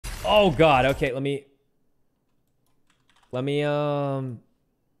Oh God. Okay, let me go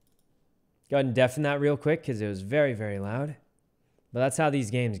ahead and deafen that real quick because it was very, very loud. But that's how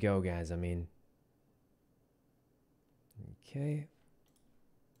these games go, guys. I mean, okay.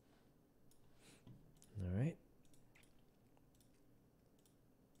 All right.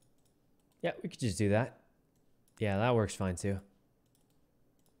 Yeah, we could just do that. Yeah, that works fine too.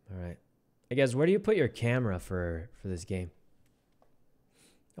 All right. Hey guys, where do you put your camera for this game?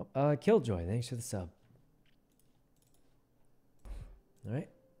 Oh, Killjoy, thanks for the sub. All right.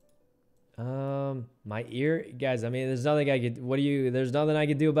 My ear, guys. I mean, there's nothing I could. There's nothing I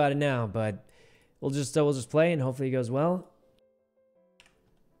could do about it now. But we'll just play and hopefully it goes well.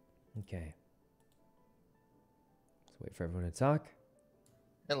 Okay. Let's wait for everyone to talk.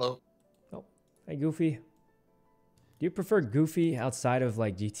 Hello. Oh, hey Goofy. Do you prefer Goofy outside of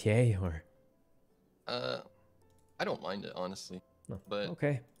like GTA or? I don't mind it honestly. No. But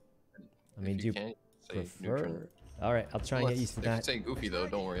okay. I mean, do you prefer? All right, I'll try and get used to that. If you say Goofy though,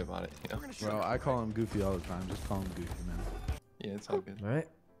 don't worry about it. You know? Bro, I call him Goofy all the time. Just call him Goofy, man. Yeah, it's all good. All right.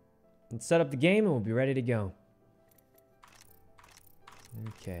 Let's set up the game and we'll be ready to go.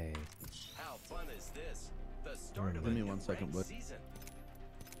 Okay. How fun is this? The start of Give me 1 second, but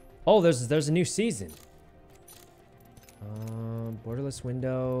oh, there's a new season. Borderless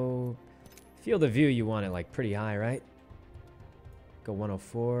window. Field of view, you want it like pretty high, right? Go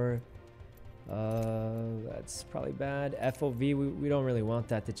 104. That's probably bad. FOV, we don't really want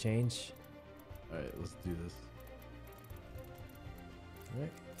that to change. all right, let's do this. All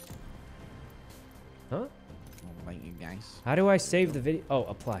right. Huh? Oh, thank you guys. How do I save the video? Oh,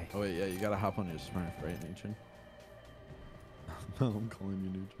 apply. Oh wait, yeah, you gotta hop on your Smurf, right, Nutrin? No, I'm calling you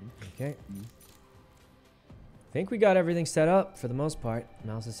Nutrin. Okay. I think we got everything set up for the most part.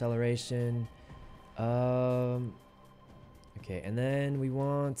 Mouse acceleration. Okay, and then we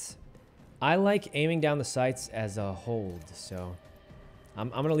want... I like aiming down the sights as a hold, so... I'm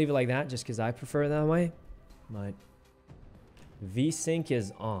going to leave it like that just because I prefer it that way. But... VSync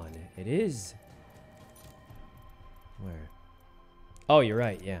is on. It is... Where? Oh, you're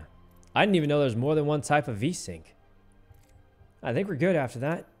right, yeah. I didn't even know there's more than one type of VSync. I think we're good after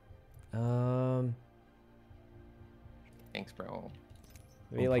that. Thanks, bro.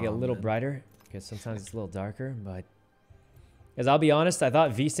 Maybe like a little brighter because sometimes it's a little darker, but as I'll be honest, I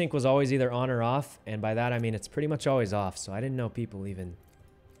thought VSync was always either on or off, and by that I mean it's pretty much always off, so I didn't know people even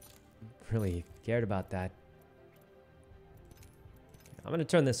really cared about that. I'm gonna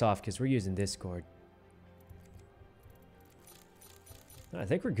turn this off because we're using Discord. I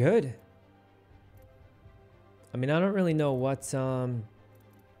think we're good. I mean, I don't really know what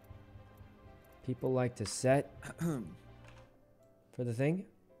people like to set for the thing.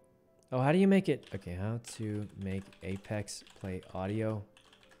 Oh, how do you make it? Okay, how to make Apex play audio.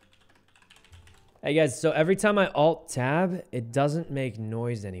 Hey guys, so every time I alt tab, it doesn't make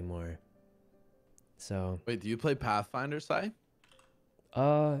noise anymore. So. Wait, do you play Pathfinder, Sai?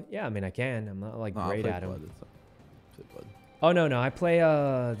 Yeah, I mean I can. I'm not like great at them. Oh no, I play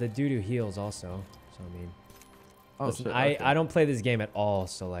the dude who heals also. So I mean. Oh, listen, shit, okay. I don't play this game at all,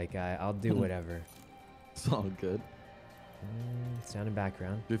 so like I'll do whatever. It's all good. Sound in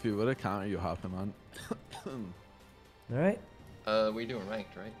background. Goofy, what account are you hopping on? All right. We doing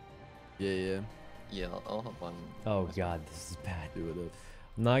ranked, right? Yeah. Yeah, I'll hop on. Oh god, this is bad. Do it up.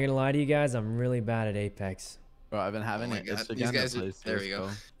 I'm not gonna lie to you guys, I'm really bad at Apex. Bro, I've been having my it. God. Again These guys to are, play there we go.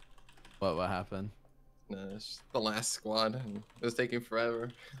 CS:GO. What happened? No, it's just the last squad, and it was taking forever.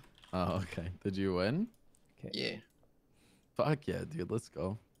 Oh, okay. Did you win? Okay. Yeah. Fuck yeah, dude. Let's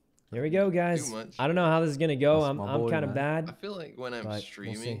go. Here we go, guys. Too much. I don't know how this is gonna go. That's my I'm boy, kind of man. bad. I feel like when I'm But we'll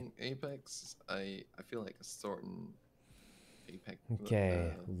streaming Apex, I feel like a certain Apex.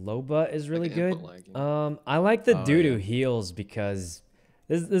 Okay, Loba is really like good. input lagging. I like the Oh, dude who yeah. heals because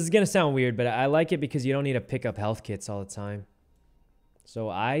this is gonna sound weird, but I like it because you don't need to pick up health kits all the time. So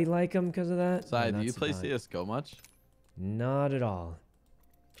I like him because of that. Sai, and do you that's play about it. CS:GO much? Not at all.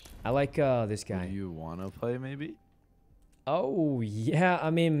 I like this guy. Do you want to play maybe? Oh yeah, I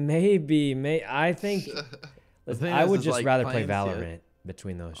mean maybe. I think. Listen, thing I is, would is, just like, rather play playing Valorant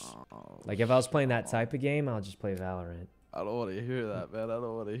between those. Oh, Like if I was playing that type of game, I'll just play Valorant. I don't want to hear that, man. I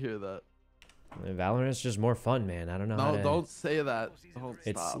don't want to hear that. I mean, Valorant's just more fun, man. I don't know. how No, to... don't say that. Don't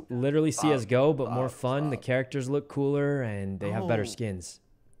It's stop. literally CS:GO, but more fun. The Stop. characters look cooler, and they have better No. skins.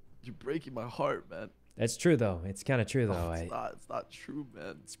 You're breaking my heart, man. That's true, though. It's kind of true, though. No, it's not true,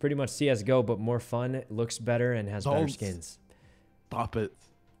 man. It's pretty much CS:GO, but more fun. It looks better and has better Don't. skins. Stop it.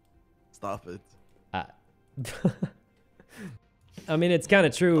 Stop it. I mean, it's kind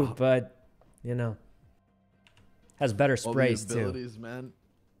of true, but you know, has better All the sprays too. abilities, man.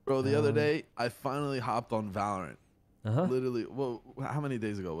 Bro, the other day, I finally hopped on Valorant. Uh-huh. Literally, well, how many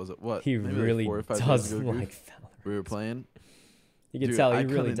days ago was it? What? He maybe really like 4 or 5 days doesn't ago, like Goof? Valorant. We were playing. You can Dude, tell he I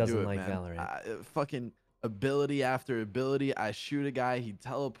really couldn't do doesn't it, like man. Valorant. Fucking ability after ability. I shoot a guy, he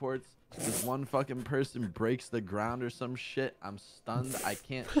teleports. This one fucking person breaks the ground or some shit. I'm stunned. I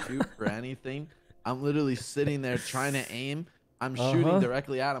can't shoot for anything. I'm literally sitting there trying to aim. I'm shooting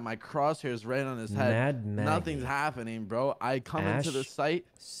directly at him. My crosshair's right on his head. Mad Nothing's Maggie. happening, bro. I come into the Ash, site.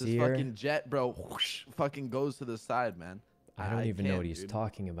 This Seer. fucking jet, bro, whoosh, fucking goes to the side, man. I don't even know what can't, he's dude.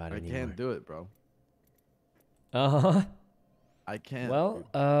 talking about I anymore. can't do it, bro. Uh-huh. I can't. Well,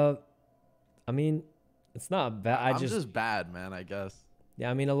 I mean, it's not bad. I'm just bad, man, I guess. Yeah,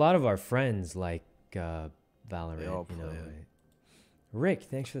 I mean, a lot of our friends like Valorant. They all You know, play it. Rick,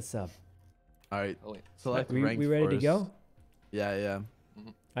 thanks for the sub. All right. Oh wait. Select We ranked ready to first. go? Yeah, yeah.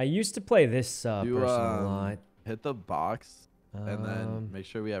 I used to play this You, person a lot. Hit the box and then make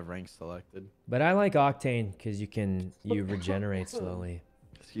sure we have rank selected. But I like Octane because you regenerate slowly.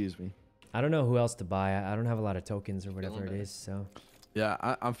 Excuse me. I don't know who else to buy. I don't have a lot of tokens or whatever it is, so. Yeah,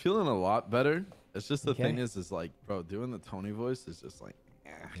 I'm feeling a lot better. It's just the thing is like, bro, doing the Tony voice is just like,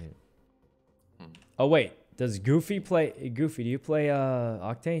 Oh wait, does Goofy play? Goofy, do you play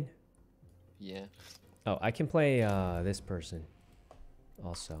Octane? Yeah. Oh, I can play this person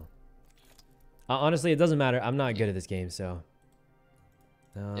also. Honestly, it doesn't matter. I'm not good at this game, so.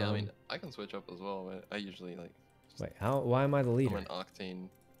 Yeah, I mean, I can switch up as well, but I usually like. Wait, why am I the I'm leader? an Octane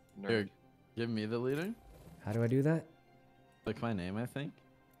nerd. here, give me the leader. How do I do that? Click my name, I think.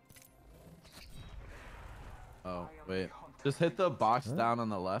 Oh, wait. Just hit the box down on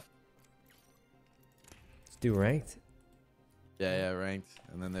the left. Let's do ranked. Yeah, yeah, ranked.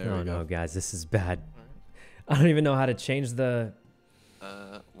 And then there Oh we go. no, guys, this is bad. I don't even know how to change the.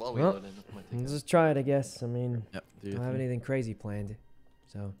 While we Well, load in, it might take Let's a- just try it, I guess. I mean, Yep. I don't have anything crazy planned,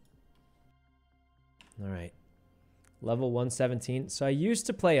 so. All right. Level 117. So I used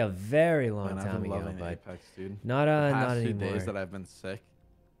to play a very long I've time been ago, loving but Apex, dude. not The past not few anymore. days that I've been sick,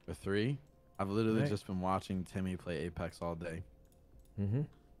 or 3, I've literally Right. just been watching Timmy play Apex all day. Mm-hmm.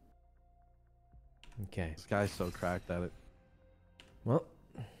 Okay. This guy's so cracked at it. Well,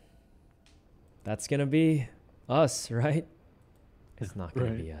 that's gonna be us, right? It's not gonna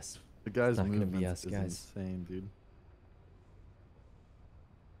Right. be us. The guy's not gonna be movement us, is guys. insane, dude.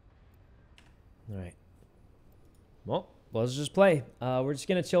 All right. Well, let's just play. We're just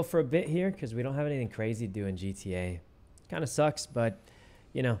gonna chill for a bit here because we don't have anything crazy to do in GTA. Kind of sucks, but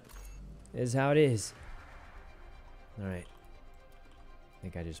you know, it is how it is. All right. I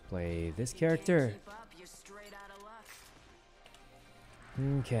think I just play this character.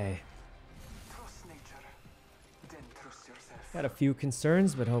 Okay. Got a few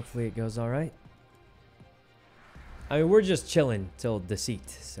concerns, but hopefully it goes all right. I mean, we're just chilling till Deceit,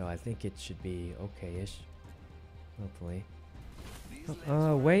 so I think it should be okay-ish. Hopefully.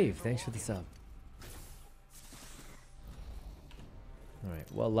 Wave, thanks for the sub. All right,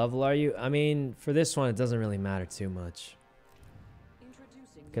 what level are you? I mean, for this one, it doesn't really matter too much.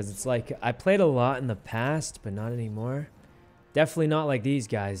 Because it's like, I played a lot in the past, but not anymore. Definitely not like these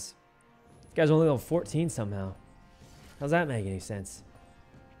guys. These guys are only level 14 somehow. How's that make any sense?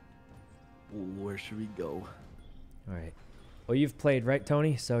 Where should we go? All right. Well, you've played, right,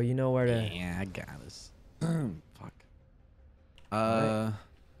 Tony? So you know where to... Yeah, I got this. Fuck. Right.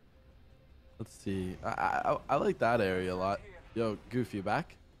 Let's see. I like that area a lot. Yo, Goofy, you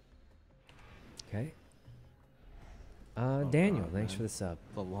back? Okay. Daniel, God, thanks man. for the sub.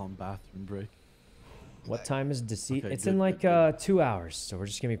 The long bathroom break. What time is Deceit? Okay, It's good, in like good, 2 hours, so we're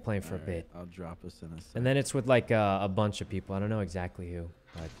just gonna be playing for a Alright, bit. I'll drop us in a second. And then it's with like a bunch of people. I don't know exactly who,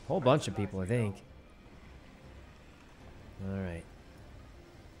 but a whole bunch of people, I think. All right.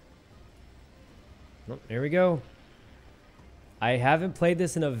 Oh, here we go. I haven't played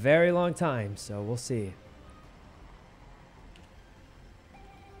this in a very long time, so we'll see.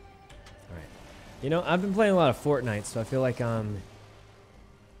 All right. You know, I've been playing a lot of Fortnite, so I feel like I'm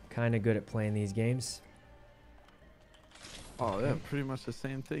kind of good at playing these games. Oh yeah, pretty much the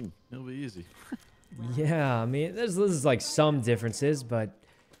same thing. It'll be easy. Yeah, I mean, there's like some differences, but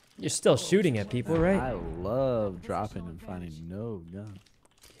you're still shooting at people, right? I love dropping and finding no gun.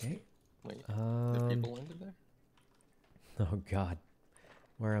 Okay. Wait, the people landed there? Oh God,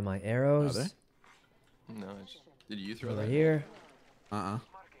 where are my Are arrows? No, did you throw Over that? here. Uh-uh.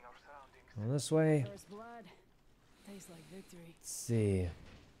 On this way. First blood. Tastes like victory. Let's see.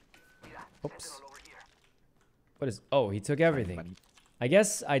 Oops. What is? Oh, he took everything. I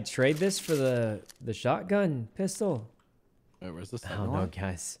guess I'd trade this for the shotgun pistol. Wait, where's the I second don't know, one?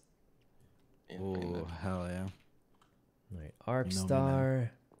 guys. Yeah, Oh, hell yeah. All right, Arc You know me now.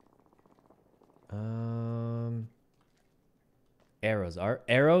 Star. Arrows. Are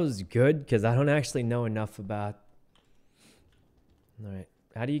arrows good? Because I don't actually know enough about... Alright.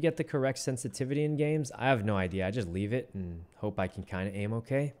 How do you get the correct sensitivity in games? I have no idea. I just leave it and hope I can kind of aim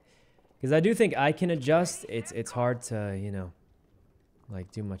okay. Because I do think I can adjust. It's hard to, you know,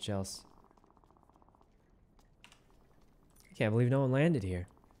 like do much else. I can't believe no one landed here.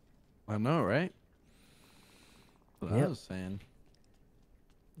 I know, right? What I was saying.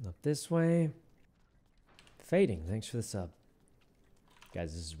 Up this way. Fading. Thanks for the sub.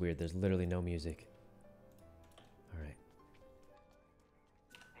 Guys, this is weird. There's literally no music. Alright.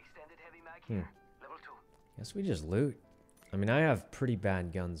 Guess we just loot. I mean, I have pretty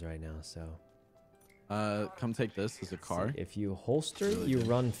bad guns right now, so... come take this as a car. See, if you holster, you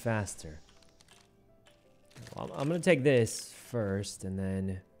run faster. Well, I'm gonna take this first, and then...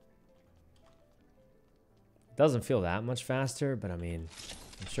 It doesn't feel that much faster, but I mean,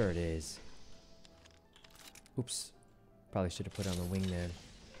 I'm sure it is. Oops. Probably should have put it on the wingman.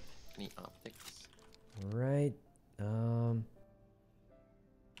 Any optics? Right. Let's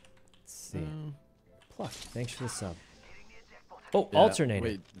see. Pluck. Thanks for the sub. Oh, Yeah, alternator.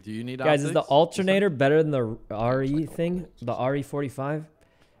 Wait, do you need Guys, is the optics? alternator better than the RE thing? The RE45?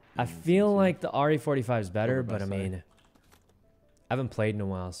 I feel like the RE45 is better, but I mean... I haven't played in a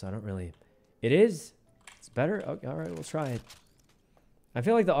while, so I don't really... It is? It's better? Okay, alright, we'll try it. I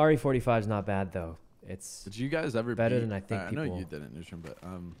feel like the RE45 is not bad, though. It's... Did you guys ever better beat, than I think I know people- you didn't, Nushin, but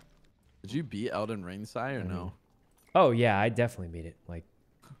did you beat Elden Ring, Sai, or no? Oh, yeah, I definitely beat it. Like...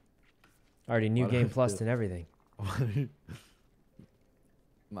 Already New Why do I Game Plus feel- and everything.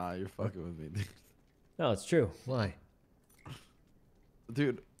 Nah, you're fucking with me, dude. No, it's true. Why?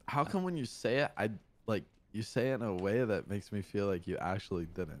 Dude, how come when you say it, you say it in a way that makes me feel like you actually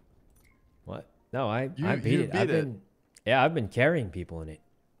didn't? What? No, I You beat it. I've beat it. been... Yeah, I've been carrying people in it.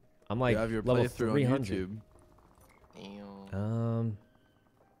 I'm like You have your level playthrough 300. on YouTube. Damn.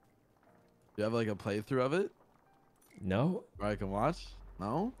 You have like a playthrough of it No. where I can watch?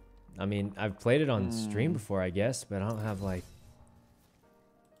 No? I mean, I've played it on stream before, I guess, but I don't have like...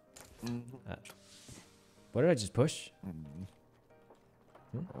 what did I just push?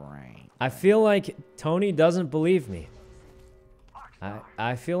 Right. I feel like Tony doesn't believe me.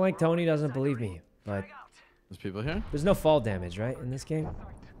 I feel like Tony doesn't believe me, but There's people here? there's no fall damage, right, in this game?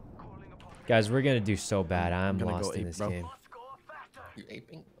 Guys, we're gonna do so bad. I'm gonna lost go in ape, this bro. game. You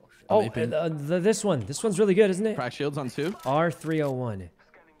aping? Oh shit. Oh, aping. this one. This one's really good, isn't it? Crack shields on 2? R301.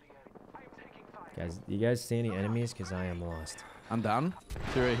 Guys, you guys see any enemies? Because I am lost. I'm down.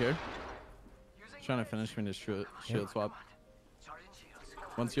 2 right here. Trying to finish me to shield swap.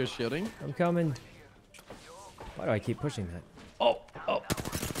 Once you're shielding, I'm coming. Why do I keep pushing that? Oh, oh.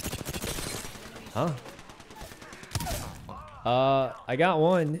 Huh? I got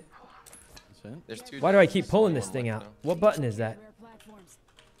one. that's it. There's 2. Why do I keep There's pulling only this one thing left out? now. What button is that? Rare platforms.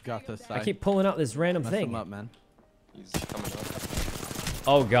 Got this I side. keep pulling out this random Mess him thing. up, man. He's coming up.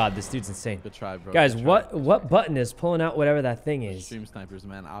 Oh god, this dude's insane. Good try, bro. Guys, Good try. what button is pulling out whatever that thing is? Stream snipers,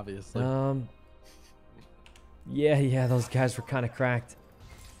 man, obviously. Yeah, those guys were kind of cracked.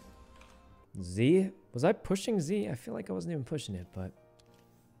 Z? Was I pushing Z? I feel like I wasn't even pushing it, but...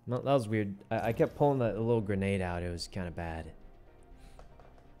 No, that was weird. I kept pulling that little grenade out. It was kind of bad.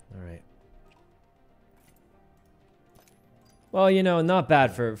 Alright. Well, you know, not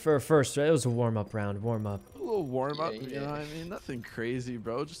bad for a first. It was a warm-up round. Warm-up. A little warm up, Yeah, you yeah. know what I mean? Nothing crazy,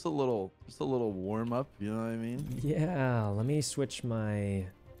 bro. Just a little warm up, you know what I mean? Yeah, let me switch my...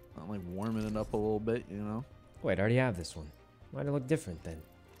 I'm like warming it up a little bit, you know? Wait, I already have this one. Why'd it look different then?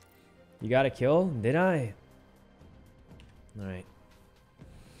 You got a kill? Did I? Alright.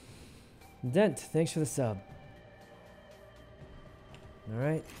 Dent, thanks for the sub.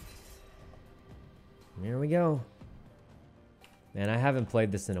 Alright. Here we go. Man, I haven't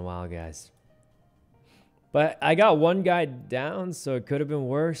played this in a while, guys. But I got one guy down, so it could have been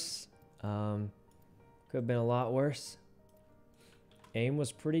worse. Could have been a lot worse. Aim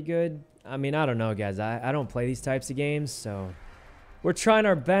was pretty good. I mean, I don't know, guys. I don't play these types of games, so we're trying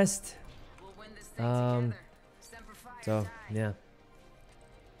our best. We'll win this thing together. Semper Fi, So, Sai. yeah.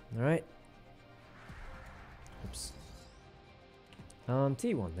 All right. Oops.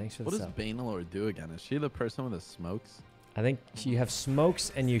 T1, thanks for the What does sub. Banalore do again? Is she the person with the smokes? I think you have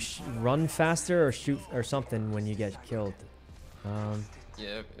smokes and you run faster or shoot or something when you get killed.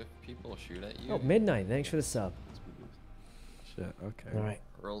 Yeah, if people shoot at you, Oh, Midnight, thanks for the sub. Shit, okay. All right.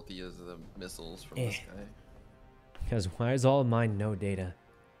 royalty is the missiles from Eh. this guy. Because why is all mine no data?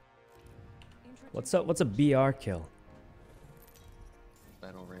 What's up? What's a BR kill?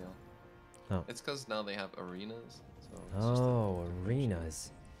 Battle Royale. Oh. It's because now they have arenas. So it's just Oh,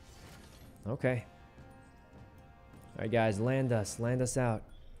 arenas. Okay. All right, guys, land us out.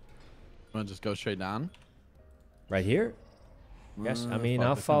 Want to just go straight down? Right here? Yes, I mean, Fuck,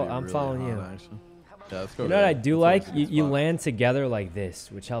 I'll it's gonna follow. be I'm really following you. hot, actually. Yeah, let's go. You know what I there. do That's like? always a good You spot. land together like this,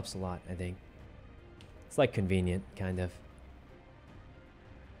 which helps a lot, I think. It's like convenient, kind of.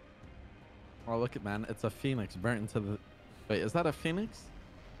 Oh, look at man, it's a phoenix burnt into the. Wait, is that a phoenix?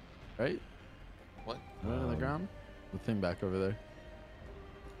 Right? What? Right on the ground? The thing back over there.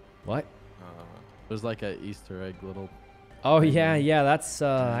 What? There's like a Easter egg little. Oh yeah, yeah. That's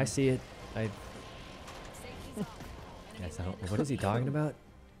I see it. Guys, what is he talking about?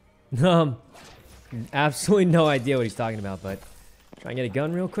 Absolutely no idea what he's talking about. But try and get a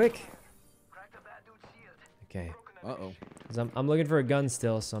gun real quick. Okay. Uh-oh. 'Cause I'm looking for a gun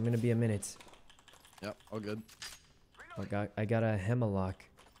still, so I'm gonna be a minute. Yep, all good. I got a Hemlock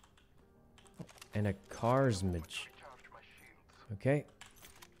and a Carsmage. Okay.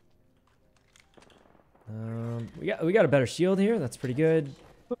 We got a better shield here. That's pretty good.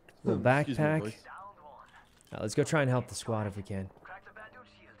 Little Excuse me, backpack. boys. Let's go try and help the squad if we can.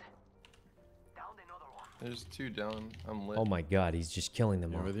 There's 2 down. I'm lit. Oh my god, he's just killing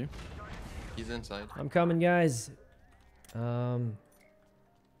them Here all. with you. He's inside. I'm coming, guys.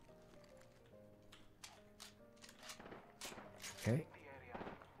 Okay.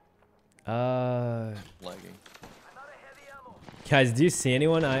 Lagging. Guys, do you see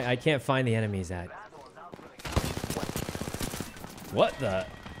anyone? I can't find the enemies at. What the?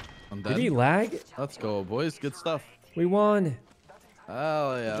 I'm Did dead. he lag? Let's go, boys. Good stuff. We won.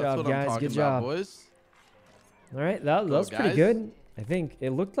 Oh yeah, Good that's job, what guys. I'm talking Good about, job. boys. All right, that Go, was pretty guys. good. I think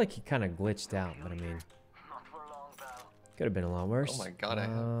it looked like he kind of glitched out, but I mean, could have been a lot worse. Oh my god, I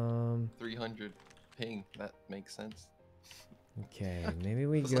have 300 ping. That makes sense. Okay, maybe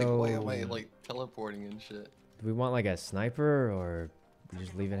we It's go. like, why am I like teleporting and shit? Do we want like a sniper or we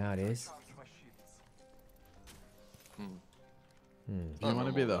just leave it how it is? Do you want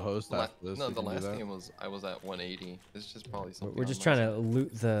to be the host after this? No, We the can do last that. game was I was at 180. It's just probably something. We're just trying to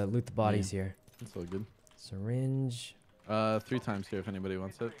loot the bodies here. That's all good. Syringe. 3 times here if anybody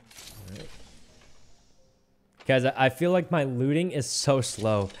wants it. Guys, I feel like my looting is so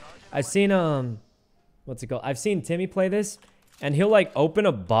slow. I've seen what's it called? I've seen Timmy play this, and he'll like open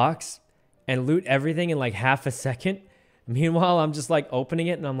a box and loot everything in like half a second. Meanwhile, I'm just like opening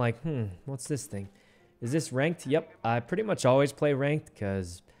it and I'm like, what's this thing? Is this ranked? Yep, I pretty much always play ranked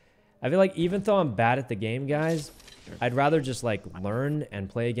because I feel like even though I'm bad at the game, guys, I'd rather just like learn and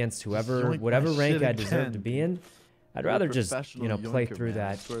play against whoever, Yoink my whatever rank shit I deserve again. to be in. I'd You're a rather just, professional play yoinker, through man,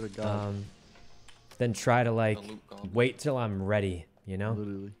 I that swear to God. than try to like loot goblin. wait till I'm ready, you know?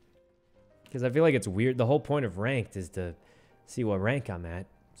 Literally. Because I feel like it's weird. The whole point of ranked is to see what rank I'm at.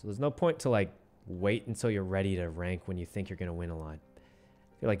 So there's no point to like wait until you're ready to rank when you think you're going to win a lot.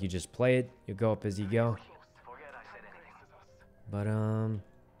 I feel like you just play it. You go up as you go. But,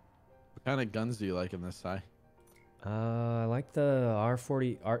 What kind of guns do you like in this side? I like the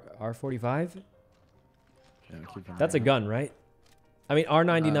R45. Yeah, keep them That's a around. gun, right? I mean,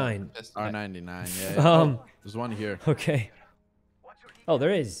 R99. R99, yeah. There's one here. Okay. Oh,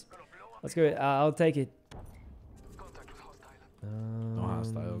 there is. Let's go. I'll take it. No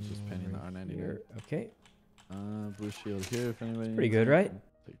hostiles, just painting the R99. Here. Okay. Blue shield here if anybody Pretty needs good, it. right?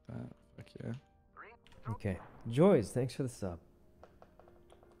 Take that. Fuck yeah. Okay. Joys, thanks for the sub.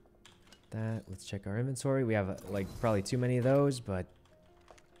 That. Let's check our inventory. We have like probably too many of those, but.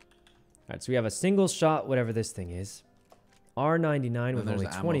 Alright, so we have a single shot, whatever this thing is. R99 with And only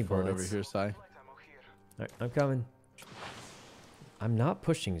there's 20 ammo for it bullets. over here, Sai. Alright, I'm coming. I'm not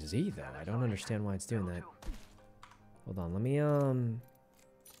pushing Z though. I don't understand why it's doing that. Hold on, let me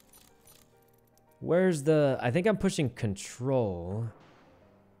where's the I think I'm pushing control.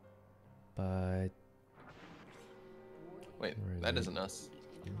 But Wait, Where is that it? isn't us.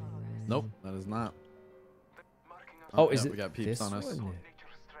 Nope, that is not. Oh, is yeah, it we got this peeps on us. one?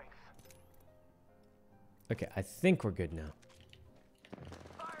 Okay, I think we're good now.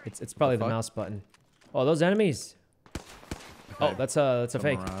 It's probably the fuck? mouse button. Oh, those enemies. Oh, Okay. that's a A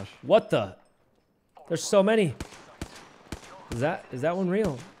fake. mirage. What the? There's so many. Is that one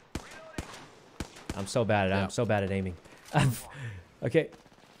real? I'm so bad at Yeah. I'm so bad at aiming. Okay,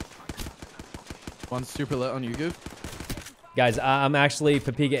 One's super lit on you, Goof. guys, I'm actually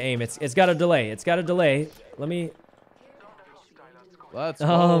Papiga aim. It's got a delay. It's got a delay. Let me. Let's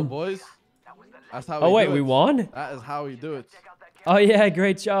go, boys. That's how we Oh wait, do we it. won. That is how we do it. Oh yeah,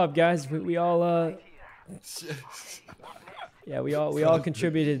 great job, guys. We all yeah, we all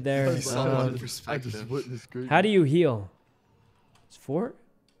contributed there. I just witnessed great. How do you heal? It's 4,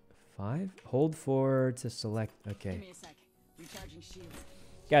 5. Hold 4 to select. Give Okay. me a sec. Recharging shields.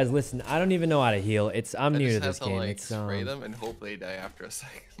 Guys, listen, I don't even know how to heal. I'm new to this game. Like, It's spray them and hope they die after a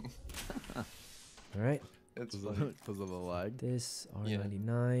second. all right. It's Because funny. of the lag. This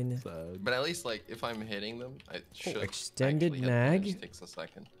R99. Sad. But at least like if I'm hitting them, I should extended actually hit them. mag. It just takes a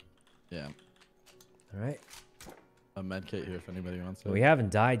second. Yeah. All right. A med kit here if anybody wants it. We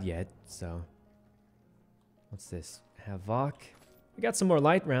haven't died yet, so. What's this? Havoc. We got some more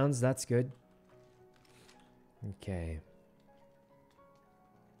light rounds. That's good. Okay.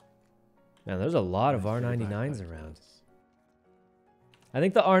 Man, there's a lot of R99s around. I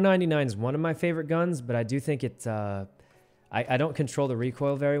think the R99 is one of my favorite guns, but I do think it, I don't control the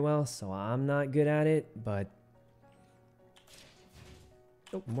recoil very well, so I'm not good at it, but...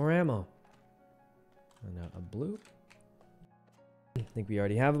 Oh, more ammo. And a blue. I think we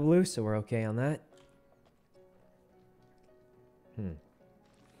already have a blue, so we're okay on that.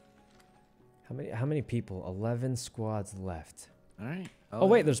 How many people? 11 squads left. All right. Oh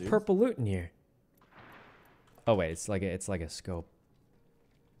wait, there's purple loot in here. Oh wait, it's like a scope.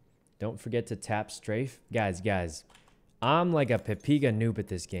 Don't forget to tap strafe. Guys, I'm like a Pepiga noob at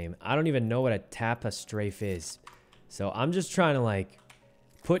this game. I don't even know what a tap a strafe is. So I'm just trying to like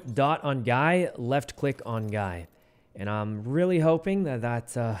put dot on guy, left click on guy. And I'm really hoping that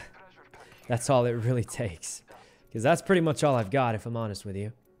that's all it really takes. Because that's pretty much all I've got, if I'm honest with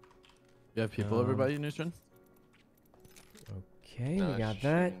you. You have people over by you, Neutron? Okay, we got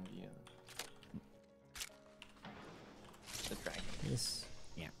that. The dragon. This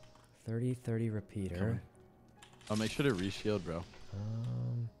 30-30 repeater. Oh, make sure to reshield, bro.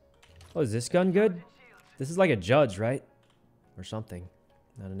 Oh, is this gun good? This is like a judge, right? Or something.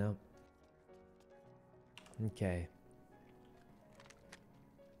 I don't know. Okay.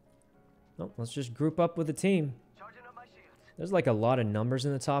 Well, let's just group up with the team. There's like a lot of numbers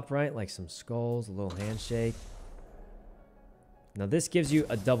in the top right, like some skulls, a little handshake. Now this gives you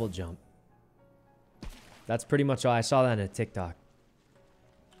a double jump. That's pretty much all. I saw that in a TikTok.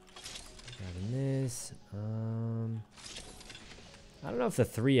 Grabbing this. I don't know if the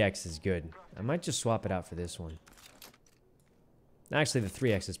 3X is good. I might just swap it out for this one. Actually, the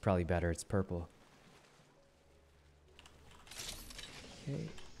 3X is probably better. It's purple. Okay.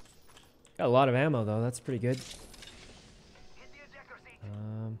 Got a lot of ammo though. That's pretty good.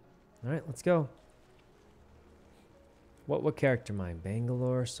 All right, let's go. What character am I?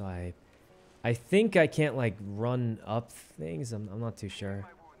 Bangalore. So I think I can't like run up things. I'm not too sure.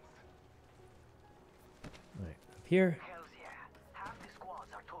 All right, up here.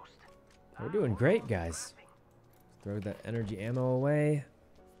 We're doing great, guys. Throw that energy ammo away.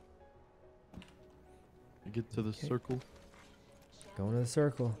 Get to the circle. Going to the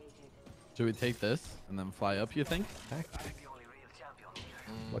circle. Should we take this and then fly up, you think? Back.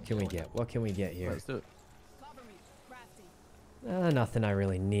 What can we get? What can we get here? Let's do it. Nothing I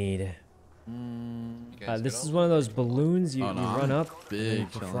really need. Guys, This get is over one of there. those balloons you, Oh, no, you run up and big you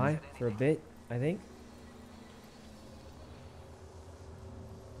can chillin'. fly for a bit, I think.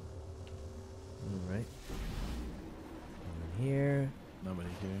 All right. Over here. Nobody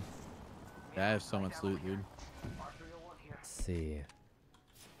here. Yeah, I have so much loot, dude. Let's see.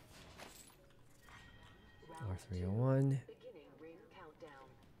 R301.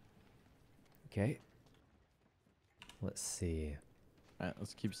 Okay. Let's see. Alright,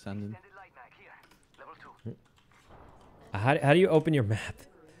 let's keep sending. How do you open your map?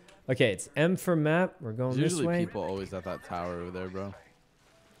 Okay, it's M for map. We're going There's this usually way. people always at that tower over there, bro.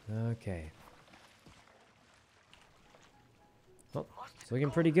 Okay. Well, it's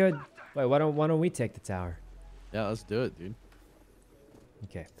looking pretty good. Wait, why don't we take the tower? Yeah, let's do it, dude.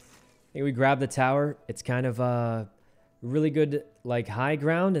 Okay. I think we grab the tower. It's kind of really good like high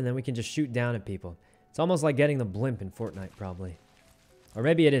ground, and then we can just shoot down at people. It's almost like getting the blimp in Fortnite, probably. Or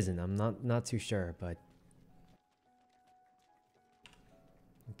maybe it isn't. I'm not too sure, but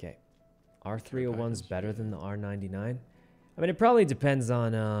okay. R301's better than the R99. I mean, it probably depends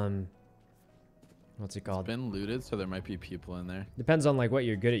on what's it called? It's been looted, so there might be people in there. Depends on like what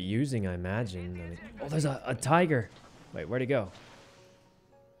you're good at using, I imagine. I mean, oh, there's a tiger. Wait, where'd he go?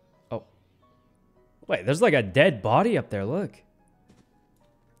 Oh. Wait, there's like a dead body up there. Look.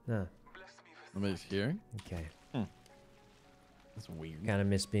 Huh. Nobody's here? Okay. That's weird. Kind of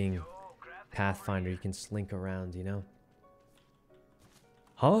miss being Pathfinder. You can slink around, you know?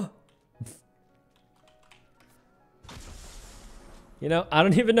 Huh? You know, I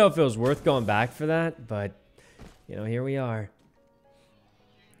don't even know if it was worth going back for that, but, you know, here we are.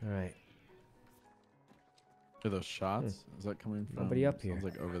 All right. Are those shots? Is that coming from? Nobody up here. Sounds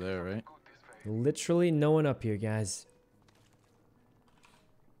like over there, right? Literally no one up here, guys.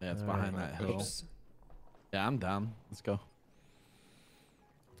 Yeah, it's All behind right. that hill. Oops. Yeah, I'm down. Let's go.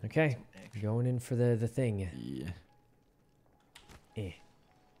 Okay, going in for the thing. Yeah. Eh.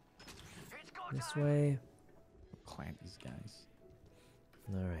 This way. Plant these guys.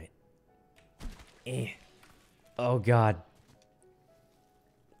 All right. Eh. Oh God.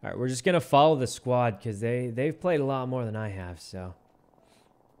 All right, we're just gonna follow the squad because they've played a lot more than I have. So,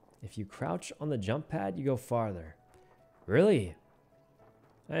 if you crouch on the jump pad, you go farther. Really?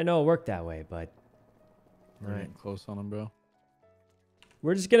 I didn't know it worked that way, but All right, close on them, bro.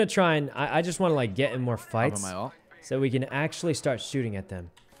 we're just gonna try and I just want to like get in more fights My ult. so we can actually start shooting at them.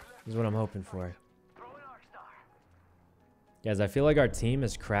 Is what I'm hoping for. Guys, I feel like our team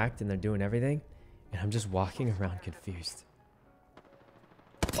is cracked and they're doing everything, and I'm just walking around confused.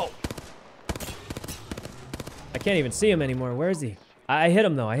 Oh! I can't even see him anymore. Where is he? I hit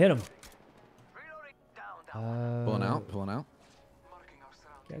him though. I hit him. Pulling out. Pulling out.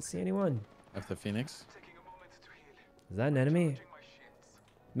 Can't see anyone. After Phoenix. Is that an enemy?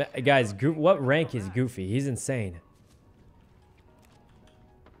 Guys, what rank is Goofy? He's insane.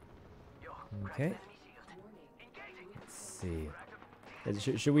 Okay. Let's see.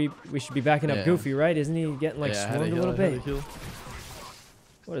 Should we should be backing up Yeah. Goofy, right? Isn't he getting like Yeah, I had swarmed a heal, little I had bit? heal.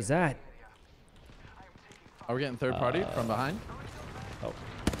 What is that? Are we getting third party from behind? Oh,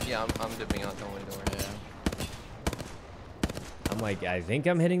 Yeah, I'm dipping out. Don't worry. Yeah. I'm like, I think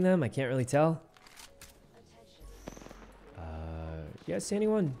I'm hitting them. I can't really tell. You guys see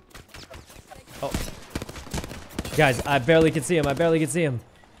anyone? Oh. Guys, I barely can see him. I barely can see him.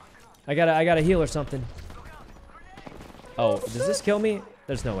 I gotta heal or something. Oh, does this kill me?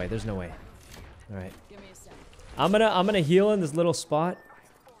 There's no way. There's no way. All right. I'm gonna heal in this little spot.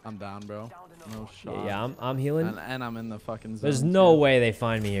 I'm down, bro. No shot. Yeah, I'm healing. And I'm in the fucking zone. There's no too. way they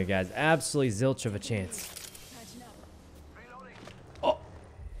find me here, guys. Absolutely zilch of a chance. Oh.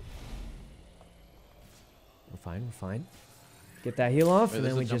 We're fine. We're fine. Get that heal off, Wait, and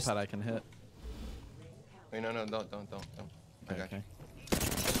there's then we a jump just. pad I can hit. Wait, no, don't. I got you.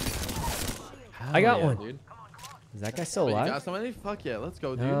 I got Hell one. Dude. Is that guy still Wait, you alive? got somebody? Fuck yeah, let's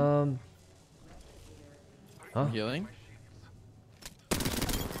go, dude. Huh? Healing.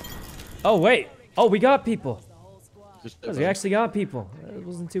 Oh wait. Oh, we got people. Just We actually got people. It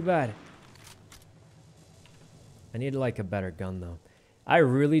wasn't too bad. I need like a better gun though. I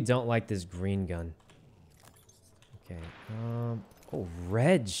really don't like this green gun. Okay. Oh,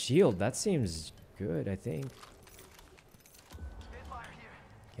 red shield. That seems good, I think.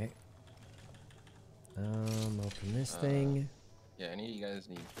 Okay. Open this thing. Yeah, any of you guys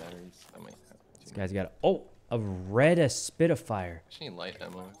need batteries? I might have This two. guy's got a red Spitfire. Actually need light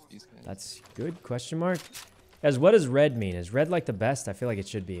ammo with these guys. That's good. Question mark. Guys, what does red mean? Is red like the best? I feel like it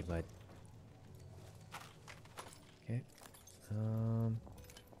should be, but okay.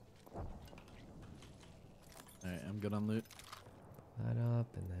 Alright, I'm good on loot. That up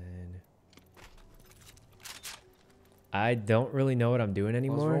and then I don't really know what I'm doing Let's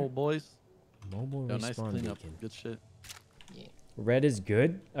roll, anymore. boys. Mobile Yo, nice respawn cleanup. beacon. Good shit. Yeah. Red is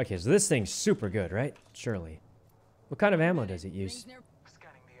good. Okay, so this thing's super good, right? Surely. What kind of ammo does it use?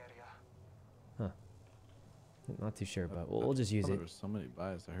 Huh. Not too sure, but we'll just use Oh, it. there was somebody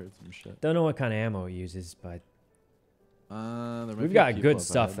by us. I heard some shit. Don't know what kind of ammo it uses, but There might we've be got people good up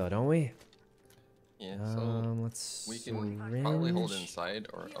stuff ahead. though, don't we? Yeah, so Let's we can probably hold syringe. inside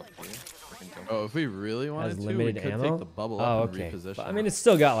or up here. We can jump Oh, if we really wanted Has to, limited we could ammo. take the bubble Oh, up okay. and reposition. But, I mean, it's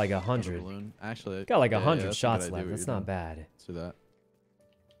still got like the 100. balloon. Actually, Got like yeah, 100 that's a shots good idea left. what That's you're not doing. bad. Let's do that.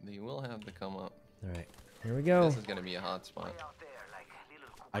 They will have to come up. All right, here we go. This is gonna be a hot spot.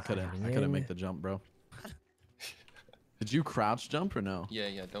 I couldn't in. make the jump, bro. Did you crouch jump or no?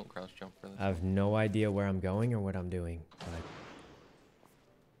 Yeah, don't crouch jump for this. I have no idea where I'm going or what I'm doing. But...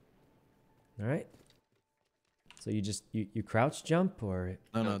 All right. So you just you crouch jump or?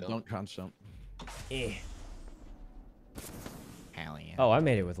 No, No, don't crouch jump. Eh. Hell yeah. Oh, I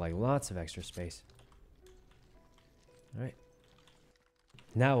made it with like lots of extra space. All right.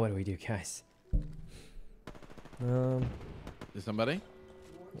 Now what do we do, guys? Is somebody?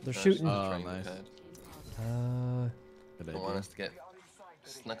 They're Gosh, shooting. Oh, trying nice. ahead. Good Don't want idea. us to get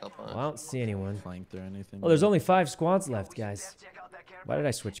snuck up on. Well, I don't see anyone. Flanked or anything? Oh, there's only 5 squads left, guys. Why did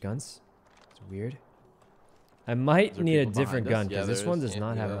I switch guns? It's weird. I might Is there need a people different gun behind us? Yeah, because this there one is. does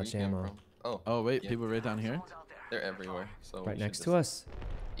not Yeah, have where much you came ammo. from. Oh, Oh wait, yeah. people right down here. They're everywhere. So Right we next should to us.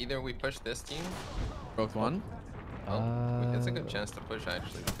 Either we push this team. Broke one. Oh, it's a good chance to push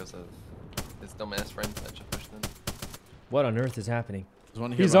actually because of his dumbass friends that should push them. What on earth is happening? There's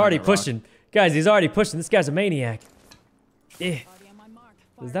one here He's behind already that rock. pushing. Guys, he's already pushing. This guy's a maniac. Eh.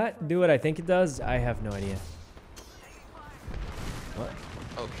 Does that do what I think it does? I have no idea. What?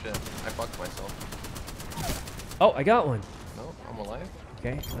 Oh shit! I fucked myself. Oh, I got one. No, I'm alive.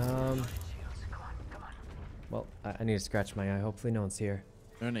 Okay. Well, I need to scratch my eye. Hopefully no one's here.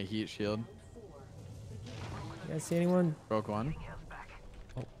 They're in a heat shield. You guys see anyone? Broke one.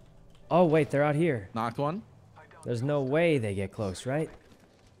 Oh, wait, they're out here. Knocked one. There's no way they get close, right?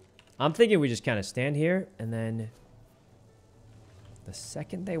 I'm thinking we just kind of stand here, and then the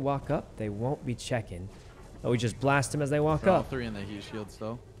second they walk up, they won't be checking. Oh, we just blast them as they walk They're all up. 3 in the heat shield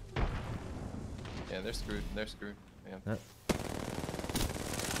still. Yeah, they're screwed. They're screwed. Yeah.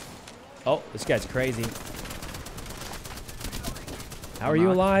 Oh, this guy's crazy. How are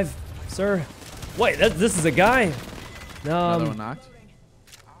you alive, sir? Wait, this is a guy. Another one knocked.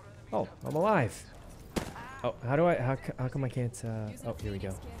 Oh, I'm alive. Oh, how come I can't? Oh, here we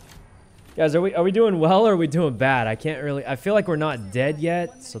go. Guys, are we doing well or are we doing bad? I can't really. I feel like we're not dead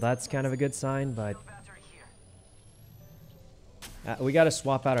yet, so that's kind of a good sign. But we got to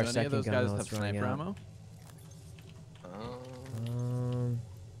swap out our second those gun. guys Though. have It's running sniper out. ammo?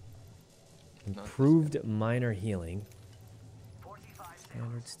 Improved minor healing.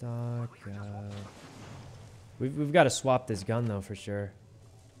 Standard stock. We've got to swap this gun though for sure.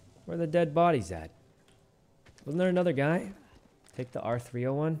 Where are the dead bodies at? Wasn't there another guy? Take the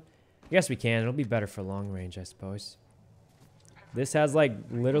R301. I guess we can. It'll be better for long range, I suppose. This has like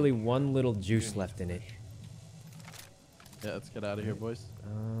literally one little juice left in it. Yeah, let's get out of here, boys.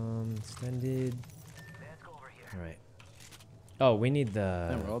 Extended. All right. Oh, we need the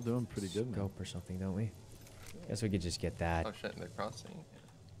Yeah, we're all doing pretty good, man. scope or something, don't we? Guess we could just get that. Oh shit, they're crossing. Yeah.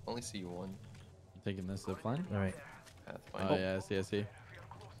 Only see you one. Taking this zip line. All right. Oh, yeah, I see.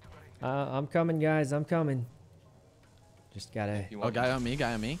 I'm coming, guys. I'm coming. Just gotta. You Oh, want guy on me.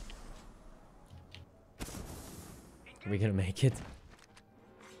 Are we gonna make it?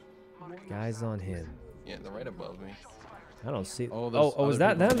 Guys on him. Yeah, they're right above me. I don't see. Oh, there's Oh, is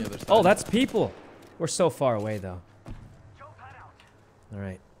other that people on them? the other side. Oh, that's people. We're so far away, though. All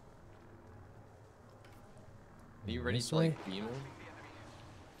right. Are you ready This to way? like beam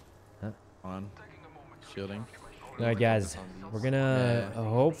him? On. Shielding. All right, guys. We're gonna Yeah.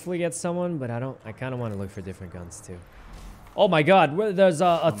 hopefully get someone, but I kind of want to look for different guns too. Oh my God! There's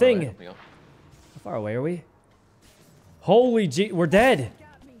a thing. Right, How far away are we? Holy gee, we're dead.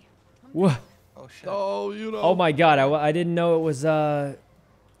 Whoa. oh shit. Oh, you know. Oh my God! I didn't know it was well,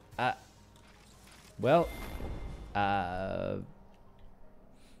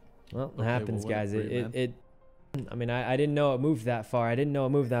 it happens, we'll win guys. it for you, man. I mean, I didn't know it moved that far. I didn't know it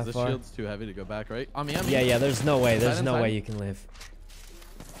moved that The far. shield's too heavy to go back, right? On me. Yeah. There's no way. There's no inside. way you can live.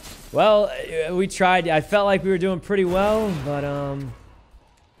 Well, we tried. I felt like we were doing pretty well, but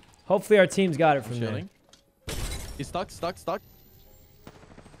hopefully our team's got it from there. Shielding. He's stuck.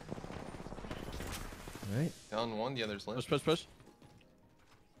 All right. Down one, the other's left. Push.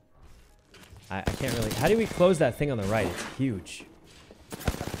 I can't really. How do we close that thing on the right? It's huge.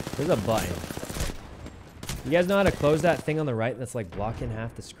 There's a button. You guys know how to close that thing on the right that's like blocking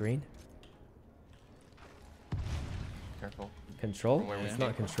half the screen? Careful. Control? From where we It's came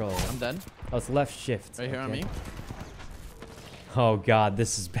not from. control. I'm dead. Oh, it's left shift. Right here on Okay. me. Oh God,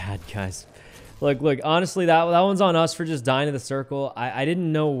 this is bad, guys. Look. Honestly, that one's on us for just dying to the circle. I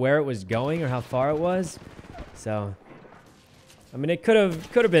didn't know where it was going or how far it was, so I mean, it could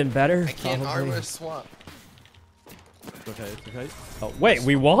have been better. I can't probably. armor swap. It's okay. Oh wait,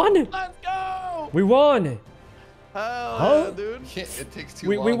 we won? Let's go! We won. Hell Huh? yeah, dude. It takes too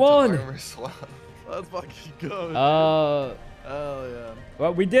We long won. to armor swap. Let's fucking go. dude. Hell yeah.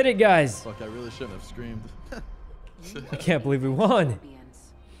 Well, we did it, guys. Fuck, I really shouldn't have screamed. I can't believe we won.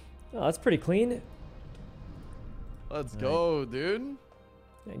 Oh, that's pretty clean. Let's go, dude.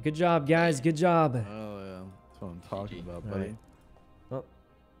 Yeah, good job, guys. Good job. Oh yeah, that's what I'm talking about, buddy. Alright. Well,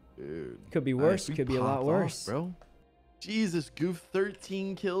 Dude. could be worse. Could be a lot worse. bro. Jesus, Goof,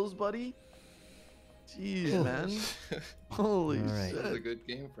 13 kills, buddy. Jeez, man. Holy Alright. That was a shit. good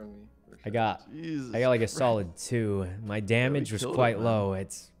game from me. for I sure. got Jesus. like a Christ. solid 2. My damage was killed it, quite man. low.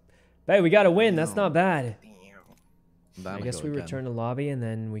 Hey, we got to win. That's not bad. I'm down I to guess go we again. return to lobby and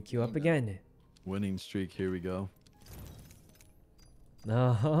then we queue up again. Winning streak. Here we go.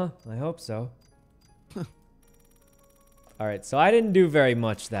 I hope so. All right, so I didn't do very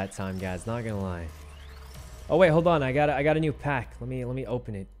much that time, guys. Not gonna lie. Oh wait, hold on. I got a new pack. Let me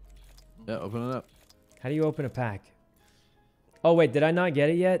open it. Yeah, open it up. How do you open a pack? Oh wait, did I not get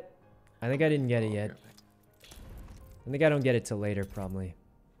it yet? I think I didn't get it yet. I think I don't get it till later, probably.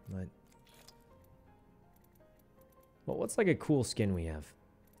 But well, what's like a cool skin we have?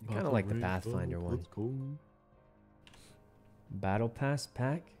 Kind of like the Pathfinder one. Let's go. Battle Pass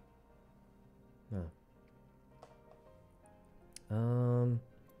pack? No.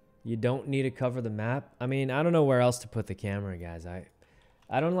 You don't need to cover the map. I mean, I don't know where else to put the camera, guys.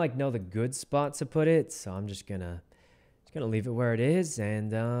 I don't like know the good spot to put it, so I'm just gonna leave it where it is,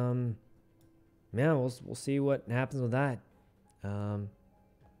 and yeah, we'll see what happens with that.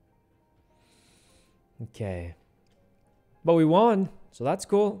 Okay, but we won, so that's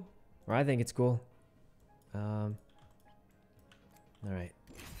cool, or I think it's cool. All right.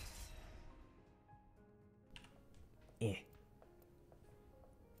 Yeah.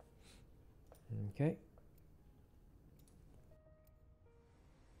 Okay.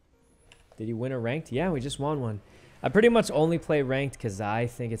 Did you win a ranked? Yeah, we just won one. I pretty much only play ranked because I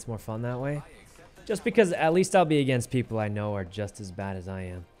think it's more fun that way. Just because at least I'll be against people I know are just as bad as I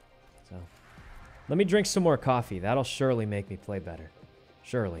am. So, let me drink some more coffee. That'll surely make me play better.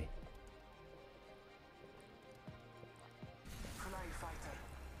 Surely.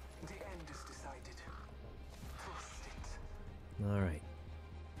 Alright.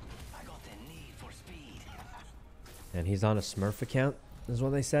 And he's on a Smurf account, is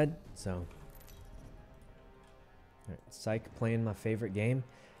what they said. So, right, Psych playing my favorite game.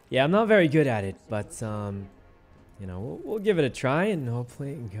 Yeah, I'm not very good at it, but you know, we'll give it a try, and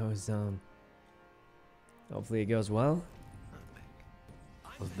hopefully it goes well.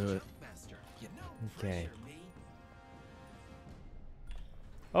 Let's do it. Okay.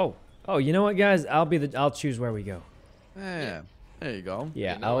 Oh, you know what, guys? I'll choose where we go. Yeah, there you go.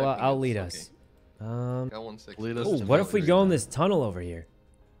 Yeah, You know, I think I'll it's lead okay. us. Got 160. Lead us Oh, to what if we victory, go in man. this tunnel over here?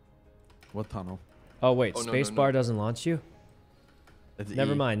 What tunnel? Oh wait, Oh, no, spacebar no. doesn't launch you? It's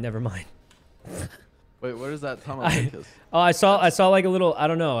Never E. mind, never mind. Wait, where does that tunnel take us? Oh, I saw like a little, I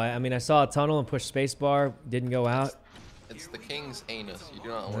don't know. I mean, I saw a tunnel and pushed spacebar, didn't go out. It's the king's anus. You do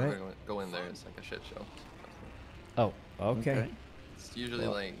not All want right. to go in there. It's like a shit show. Oh, okay. It's usually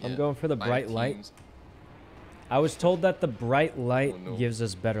Well, like. I'm yeah, going for the 5 bright light. teams. I was told that the bright light Oh, no. gives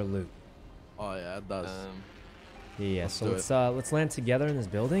us better loot. Oh yeah, it does. Yeah, Let's so do let's land together in this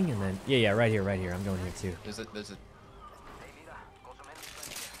building, and then yeah, right here. I'm going here too. There's a.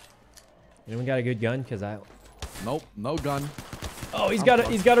 Anyone got a good gun? Cause I. Nope, no gun. Oh, he's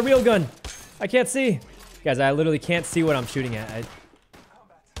got a real gun. I can't see, guys. I literally can't see what I'm shooting at.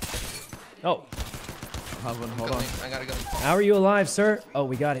 Oh, Hold on. I gotta go. how are you alive, sir? Oh,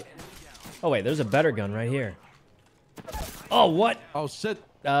 we got it. Oh wait, there's a better gun right here. Oh, what? Oh shit.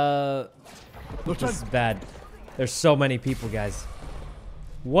 This is bad. There's so many people, guys.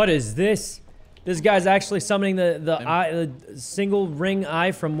 What is this? This guy's actually summoning the single ring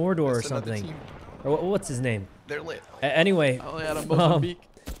eye from Mordor or That's another something. team. Or what's his name? They're lit. Anyway, I only had a Mozambique.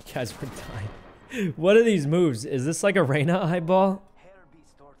 guys, we're dying. What are these moves? Is this like a Reyna eyeball?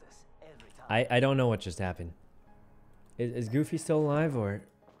 I don't know what just happened. Is Goofy still alive or?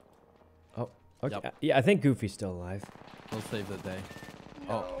 Oh, okay. Yep. Yeah, I think Goofy's still alive. We'll save the day.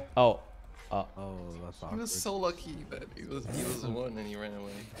 Oh, Oh, oh, that's He awkward. was so lucky that he was the one and he ran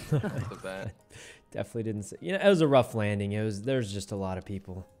away. Off the bat. definitely didn't say. You know, it was a rough landing. There's just a lot of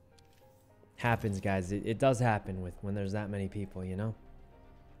people. Happens, guys. It does happen when there's that many people, you know.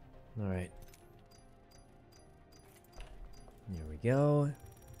 All right. Here we go.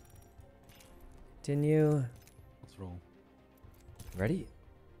 Continue. Let's roll. Ready?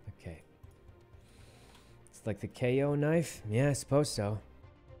 Okay. It's like the KO knife. Yeah, I suppose so.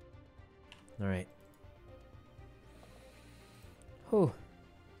 All right. Whew.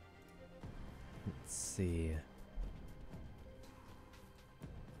 Let's see.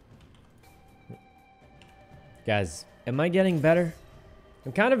 Guys, am I getting better?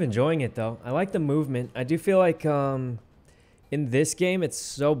 I'm kind of enjoying it though. I like the movement. I do feel like in this game it's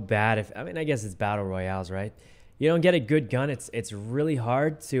so bad. I mean, I guess it's battle royales, right? You don't get a good gun. It's really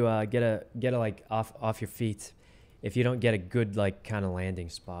hard to get a like off your feet if you don't get a good like kind of landing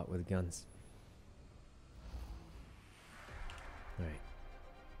spot with guns. All right.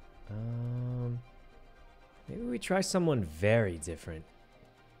 Maybe we try someone very different.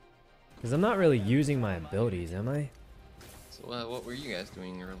 Because I'm not really using my abilities, am I? So what were you guys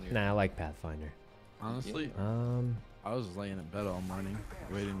doing earlier? Nah, I like Pathfinder. Honestly, I I was just laying in bed all morning,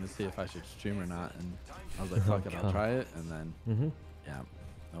 waiting to see if I should stream or not, and I was like, "Fuck it, I'll God. try it." And then, yeah,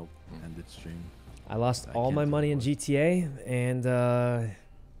 nope, Mm. ended stream. I lost I all can't my tell money you in what. GTA, and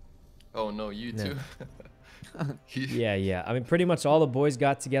Oh no, you No. too. yeah. I mean, pretty much all the boys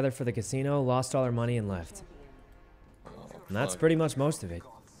got together for the casino, lost all their money, and left. Oh, And that's fuck. pretty much most of it.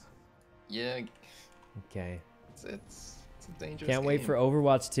 Yeah, Okay. it's a dangerous. Can't wait game. for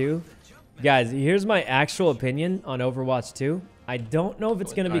Overwatch 2. Guys, here's my actual opinion on Overwatch 2. I don't know if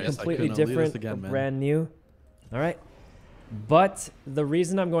it's going to be Alright, completely Sykkuno, lead us different again, or man. brand new. All right. But the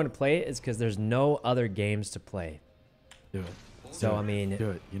reason I'm going to play it is because there's no other games to play. Do it. So I mean,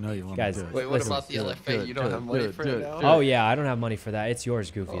 do it. You know you want guys, to do it. Wait, what listen. about the Do it, LFA? do it, You don't do have it, money do it, for do it it, now? do oh yeah, I don't have money for that. It's yours,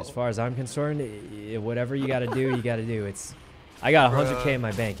 Goofy. As Oh. far as I'm concerned, whatever you gotta do, you gotta do. I got 100K Bruh. in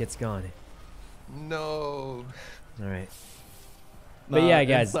my bank. It's gone. No. All right. But yeah,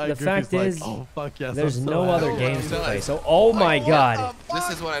 guys, inside the Goofy's fact like, is, oh, fuck yes, there's I'm so no happy. other No, games to I'm play. not. So, oh my What God. This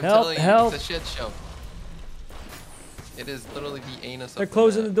is what I'm Help, telling you. help. It's a shit show. It is literally the anus They're of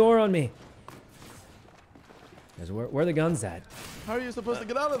closing the map. door on me. Guys, where are the guns at? How are you supposed to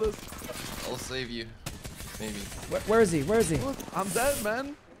get out of this? I'll save you. Maybe. Where is he? Where is he? Look, I'm dead,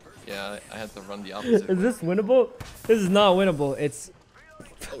 man. Yeah, I had to run the opposite Is way. this winnable? This is not winnable. It's...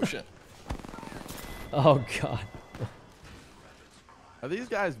 Oh shit. Oh God. Are these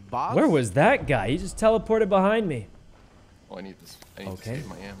guys bots? Where was that guy? He just teleported behind me. Oh, I need this. I need Okay. to save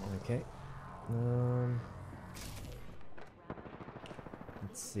my ammo. Okay.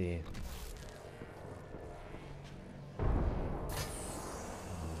 Let's see.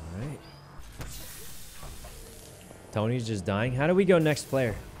 Alright. Tony's just dying. How do we go next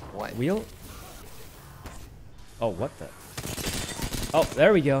player? What? Wheel? Oh, what the? Oh,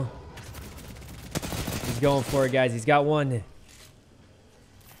 there we go. He's going for it, guys. He's got one.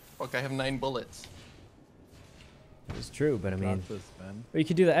 Fuck, I have 9 bullets. It's true, but I mean, Got this, man. or you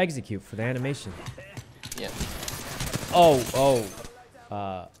could do the execute for the animation. Yeah. Oh.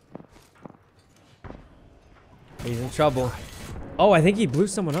 He's in trouble. Oh, I think he blew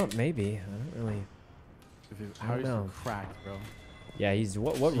someone up. Maybe. I don't really. How are you so know. cracked, bro? Yeah, he's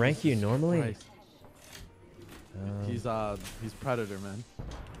what rank are you Jesus normally? Christ. He's Predator, man.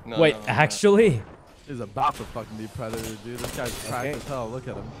 No, Wait, no, no. actually? He's about to fucking be Predator, dude. This guy's cracked Okay. as hell. Look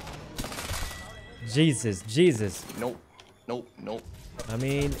at him. Jesus. Nope. Nope. Nope. I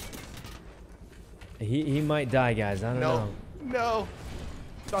mean, he might die, guys. I don't know. No.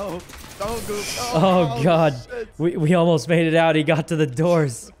 Don't goof. Oh God, shit. we almost made it out. He got to the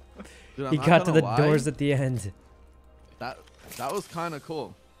doors. Dude, I'm He not got to gonna the lie, doors at the end. That was kind of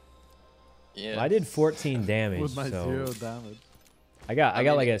cool. Yeah. Well, I did 14 damage, With my so 0 damage. I got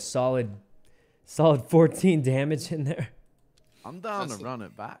mean, like a solid 14 damage in there. I'm down That's- to run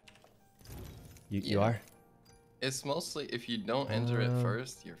it back. You Yeah. are? It's mostly if you don't enter it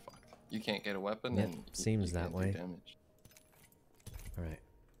first, you're fucked. You can't get a weapon, Yep, and seems you that can't do way. damage. All right.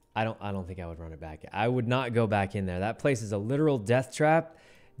 I don't think I would run it back. I would not go back in there. That place is a literal death trap.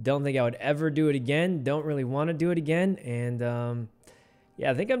 Don't think I would ever do it again. Don't really want to do it again. And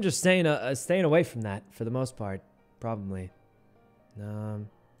yeah, I think I'm just staying away from that for the most part, probably.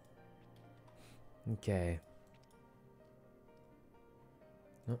 Okay.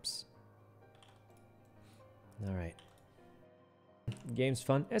 Oops. All right. Game's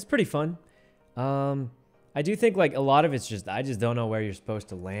fun. It's pretty fun. I do think like a lot of it's just I just don't know where you're supposed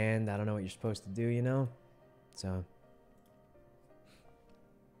to land. I don't know what you're supposed to do, you know? So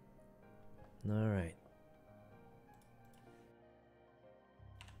all right.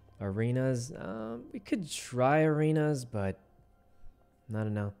 Arenas. We could try arenas, but I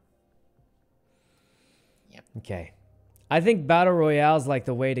don't know. Yep. Okay. I think Battle Royale is like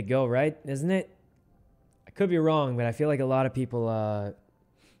the way to go, right? Isn't it? I could be wrong, but I feel like a lot of people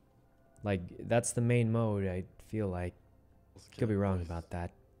like that's the main mode, I feel like. Could be wrong about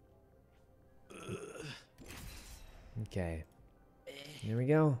that. Okay. Here we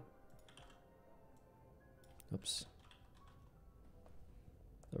go. Oops.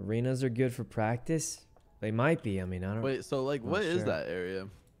 Arenas are good for practice. They might be. I mean, I don't. Wait, so like, Not what is sure. that area?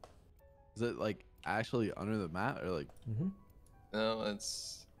 Is it like actually under the map or like? Mm-hmm. No,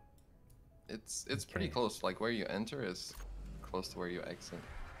 it's pretty Okay. close. Like where you enter is close to where you exit.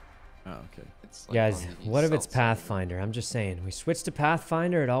 Oh, okay. It's like Guys, on the what if it's south side. Pathfinder? I'm just saying. We switched to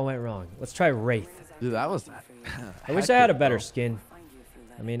Pathfinder. It all went wrong. Let's try Wraith. Dude, that was. I wish I had a better skin.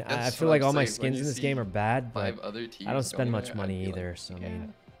 I mean, I That's feel what like I'm all my saying, when skins you in this see game are bad, 5 but other teams I don't spend going much there, money I'd be either. like, So I yeah.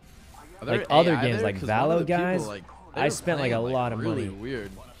 mean, Are there like other AI games there? like 'Cause one of Valo the people, guys, like, I they were spent like a playing, lot of really money.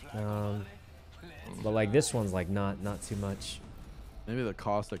 Weird. But like this one's like not too much. Maybe the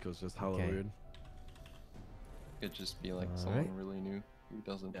caustic was just hella Okay. weird. Could just be like All someone right. really new who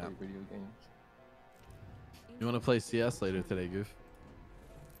doesn't Yeah. play video games. You want to play CS later today, Goof?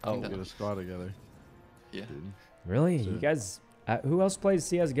 Oh, We'll get a squad together. yeah. Dude. Really? You Sure. guys? Who else plays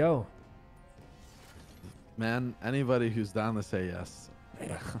CS:GO? Man, anybody who's down to say yes.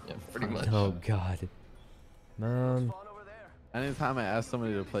 Yeah, pretty much. Oh God. Anytime I ask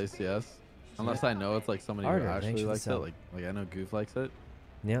somebody to play CS, unless I know it's like somebody Harder, who thanks actually for the likes it, sub. like I know Goof likes it,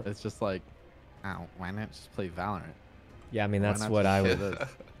 Yep. it's just like, ow, why not just play Valorant? Yeah, I mean Why that's not what just I play would. this?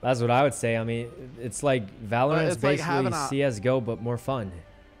 That's what I would say. I mean, it's like Valorant's it's like basically having a- CS:GO but more fun.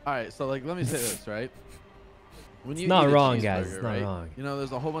 All right, so like let me say this, right? When It's you not eat a wrong, guys. cheeseburger, It's not right? wrong. You know,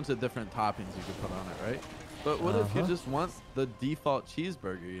 there's a whole bunch of different toppings you could put on it, right? But what if you just want the default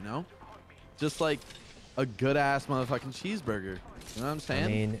cheeseburger, you know? Just like a good ass motherfucking cheeseburger. You know what I'm saying? I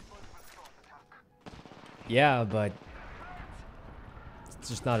mean, yeah, but it's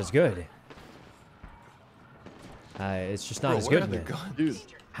just not as good. It's just not as good, man. Dude,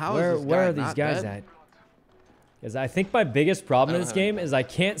 how Where is this guy are these not guys dead? at? Because I think my biggest problem in this game is I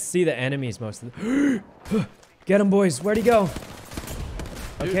can't see the enemies most of the. Get him, boys. Where'd he go?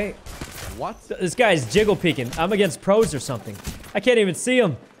 Dude, okay. What? This guy is jiggle peeking. I'm against pros or something. I can't even see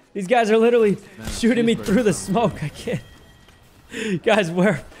him. These guys are literally shooting me through the smoke. I can't. Guys,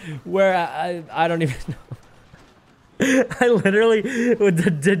 where I don't even know. I literally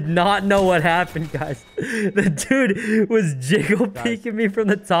did not know what happened, guys. The dude was jiggle peeking me from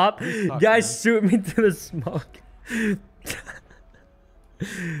the top. Guys shoot me through the smoke.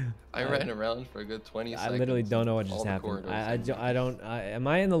 I ran around for a good 20 seconds. I literally don't know what just happened. I don't. Am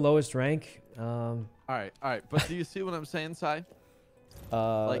I in the lowest rank? All right. But do you see what I'm saying, Sai?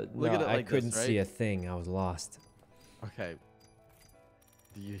 Look at it I like couldn't this, right? see a thing. I was lost. Okay.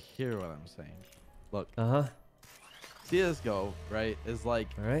 Do you hear what I'm saying? Look. Uh-huh. CSGO, right, is like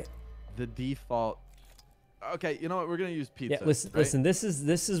All right. the default. Okay, you know what? We're gonna use pizza. Yeah, listen, right? listen. This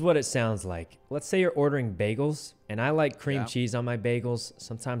is what it sounds like. Let's say you're ordering bagels, and I like cream Yeah. cheese on my bagels.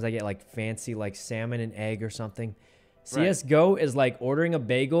 Sometimes I get like fancy, like salmon and egg or something. Right. CS:GO is like ordering a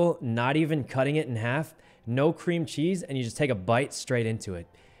bagel, not even cutting it in half, no cream cheese, and you just take a bite straight into it,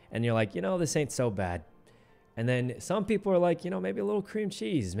 and you're like, you know, this ain't so bad. And then some people are like, you know, maybe a little cream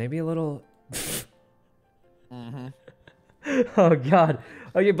cheese, maybe a little. Oh God.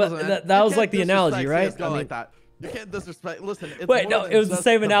 Okay, but Listen, that you was can't like the analogy, right? CS:GO like that. You can't disrespect. Listen, it's Wait, more no, than it was the just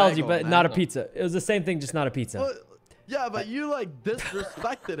same analogy, bagel, but man. not a pizza. It was the same thing, just not a pizza. Well, yeah, but you like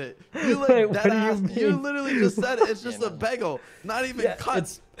disrespected it. You like Wait, what dead do you ass. You mean? literally just said it's just a bagel, not even Yeah,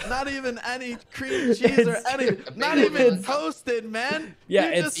 cut, not even any cream cheese or any, not even toasted, man. Yeah,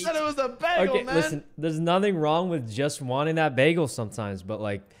 you just said it was a bagel, Okay, man. listen, there's nothing wrong with just wanting that bagel sometimes, but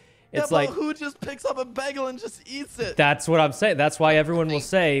like, Yeah, it's but like, who just picks up a bagel and just eats it? that's what I'm saying. That's why everyone will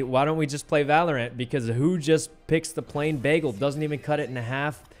say, why don't we just play Valorant? Because who just picks the plain bagel, doesn't even cut it in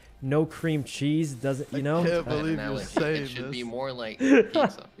half, no cream cheese, doesn't, you know? I can't Bad believe you're analogy. saying It should this. be more like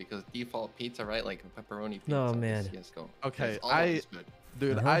pizza, because default pizza, right? Like a pepperoni pizza. No, is man. CS:GO. Okay, It's always good.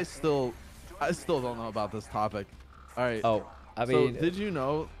 dude, I still don't know about this topic. All right. Oh, I mean, so did you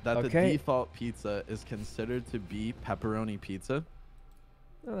know that the okay. default pizza is considered to be pepperoni pizza?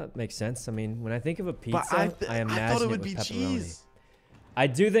 well, that makes sense. I mean, when I think of a pizza, But I imagine thought it would with be pepperoni. cheese. I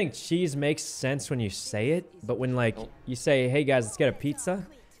do think cheese makes sense when you say it, but when like you say, "Hey guys, let's get a pizza,"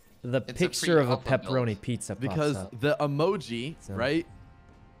 the It's a picture of a pre-alpha pepperoni build. pizza pops Because up. the emoji, So- right?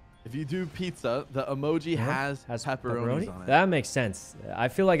 If you do pizza, the emoji has pepperonis on it. That makes sense. I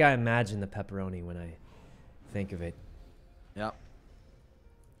feel like I imagine the pepperoni when I think of it. Yep. All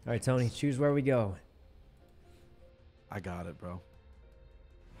right, Tony, choose where we go. I got it, bro.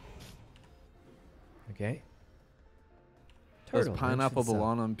 Okay. Does Turtle, pineapple mentioned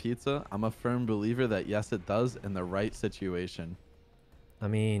belong on pizza? I'm a firm believer that yes, it does in the right situation. I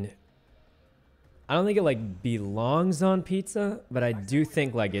mean, I don't think it like belongs on pizza, but I do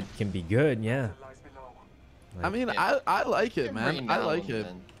think like it can be good. Yeah. I mean, Yeah. I like it, Every man. I now like and it.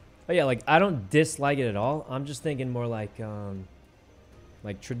 then. Oh yeah, like I don't dislike it at all. I'm just thinking more like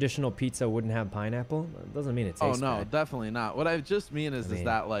traditional pizza wouldn't have pineapple. It doesn't mean it Oh tastes no, bad. definitely not. What I just mean is, I mean- is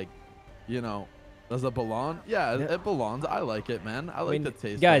that like, you know, does it belong? Yeah, Yeah. it belongs. I like it, man. I like mean, the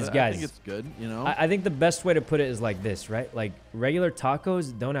taste. guys, of it. I think guys. it's good. You know. I think the best way to put it is like this, right? Like regular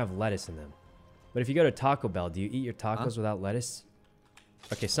tacos don't have lettuce in them. But if you go to Taco Bell, do you eat your tacos without lettuce?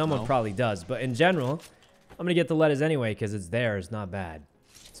 Okay, someone No. probably does. But in general, I'm going to get the lettuce anyway because it's there. It's not bad.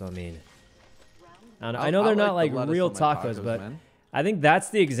 So, I mean, I know they're not like the lettuce real on my tacos, but man. I think that's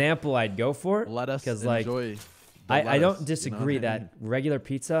the example I'd go for. Let us because like enjoy. the I lettuce, don't you disagree know what I that regular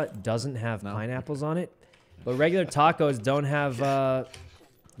pizza doesn't have No. pineapples on it. But regular tacos don't have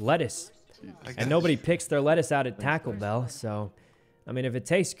lettuce. And nobody picks their lettuce out at Taco Bell, so I mean, if it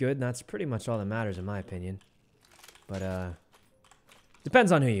tastes good, that's pretty much all that matters in my opinion. But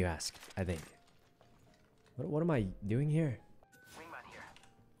depends on who you ask, I think. What am I doing here?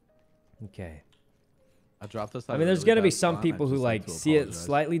 Okay. I dropped this. I mean, there's gonna be some people who like see it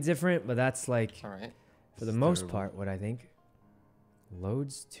slightly different, but that's like All right. for the most part what I think.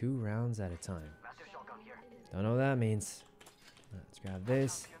 Loads 2 rounds at a time. Don't know what that means. Let's grab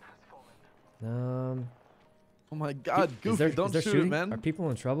this. Oh my God, Goofy! is Don't there shoot, shooting? man. Are people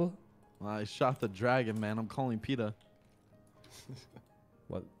in trouble? I shot the dragon, man. I'm calling PETA.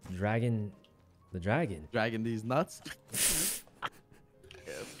 What dragon? The dragon. Dragging these nuts.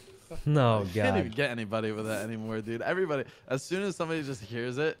 No, Can't even God. get anybody with that anymore, dude. Everybody, as soon as somebody just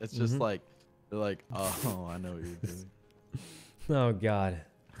hears it, it's just like, they're like, oh, I know what you're doing. Oh, God.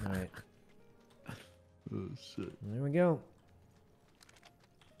 All right. Oh, shit. There we go.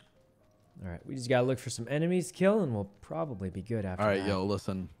 All right. We just got to look for some enemies to kill, and we'll probably be good after All right, that. yo,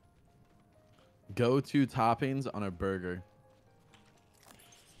 listen. Go-to toppings on a burger.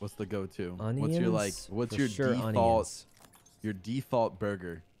 What's the go-to? Onions? What's your like? What's For your sure, default? onions. Your default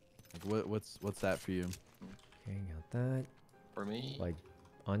burger. Like what's that for you? Okay, got that. For me, Like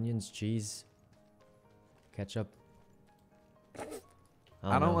onions, cheese, ketchup.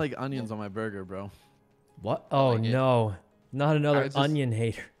 I don't know. like onions on my burger, bro. What? Oh like it. no, not another just- onion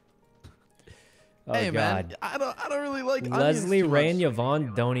hater. Oh Hey God. man, I don't really like Leslie, onions Ray, too and much.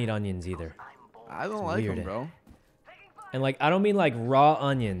 Yvonne don't eat onions either. I don't It's like weird. them, bro. And like, I don't mean like raw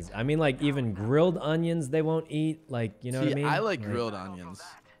onions. I mean like even grilled onions they won't eat. Like, you know See, what I mean? I like grilled onions.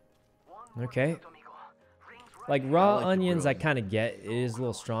 Okay. Like raw like the onions, I grilled. kind of get. It is a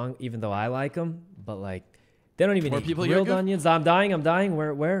little strong, even though I like them. But like, they don't even More eat people, grilled Yurka? onions. I'm dying. I'm dying.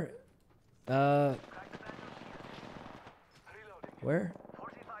 Where? Where? Uh. Where?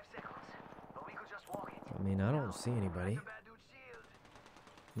 I mean, I don't see anybody.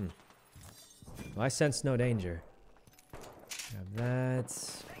 Well, I sense no danger. Grab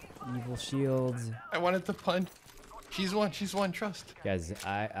that. Evil shields. I wanted to punt. She's one. Trust. Guys,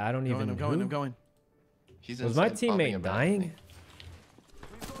 I don't even. I'm going. who? I'm going. She's Was my inside popping a teammate bat. dying?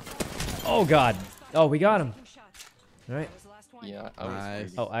 Oh God! Oh, we got him. All right. Yeah, I was. Nice.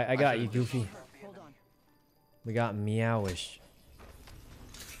 ready. Oh, I got you, should've just- Goofy. We got Meowish.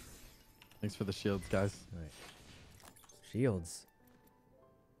 Thanks for the shields, guys. Shields.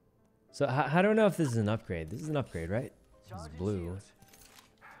 So how do I know if this is an upgrade? This is an upgrade, right? This is blue.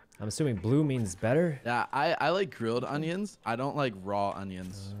 I'm assuming blue means better. Yeah, I like grilled onions. I don't like raw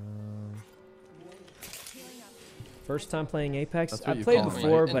onions. First time playing Apex. That's what I've you played call them,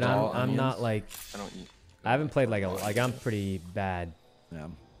 before, right? but Raw I'm not onions? like I don't eat. I haven't played like I'm pretty bad. Yeah,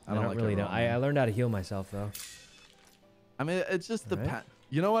 I don't like really a know. raw I onion. learned how to heal myself though. I mean, it's just the Alright.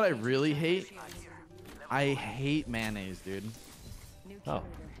 You know what I really hate? I hate mayonnaise, dude. Oh,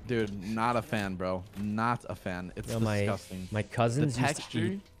 Dude, not a fan, bro. Not a fan. It's yo, disgusting. my cousins used to texture?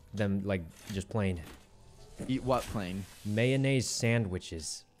 eat them like just plain Eat what plain? mayonnaise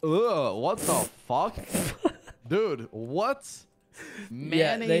sandwiches. Ugh, what the fuck? Dude, what?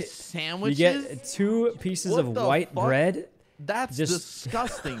 Mayonnaise they- sandwiches? You get 2 pieces What of the white fuck? bread. That's just-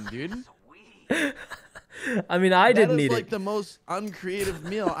 disgusting, dude. I mean, I That didn't is eat like it. the most uncreative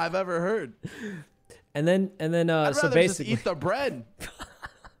meal I've ever heard. And then I'd so rather just basically, eat the bread.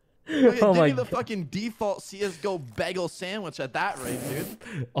 Okay, Oh give my me the God. fucking default CS:GO bagel sandwich at that rate,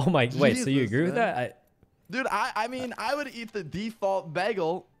 dude. oh my, wait, so you Jesus, agree with man. that? Dude, I mean, I would eat the default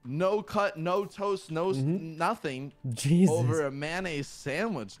bagel, no cut, no toast, no nothing, Jesus. over a mayonnaise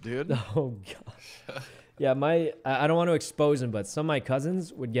sandwich, dude. Oh god. Yeah, I don't want to expose him, but some of my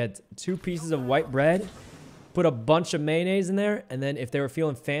cousins would get 2 pieces of white bread, put a bunch of mayonnaise in there, and then if they were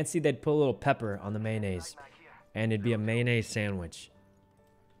feeling fancy, they'd put a little pepper on the mayonnaise, and it'd be a mayonnaise sandwich.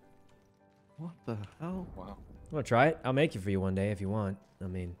 What the hell? Wow. Want to try it? I'll make it for you one day if you want. I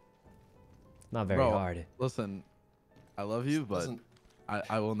mean, not very Bro, hard. listen, I love you, but Doesn't-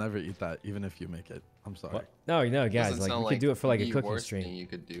 I will never eat that, even if you make it. I'm sorry. What? No, guys, doesn't like sound we could do it for like a the cooking worst thing stream. you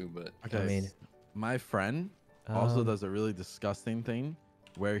could do, but Okay, I mean, my friend also Um, does a really disgusting thing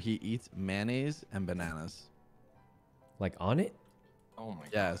where he eats mayonnaise and bananas. like on it? oh my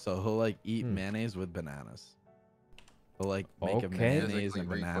Yeah, so he'll like eat Hmm. mayonnaise with bananas. He'll like make a Okay. mayonnaise Physically and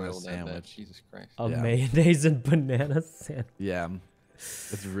banana recoiled at that. sandwich. Jesus Christ. A Yeah. mayonnaise and banana sandwich. Yeah,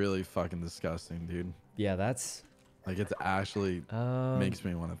 it's really fucking disgusting, dude. Yeah, that's Like it's actually um, makes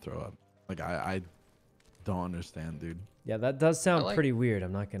me want to throw up. Like I don't understand, dude. yeah, that does sound like- pretty weird.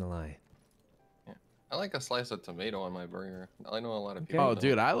 I'm not gonna lie. I like a slice of tomato on my burger. I know a lot of Okay. people. Oh, don't.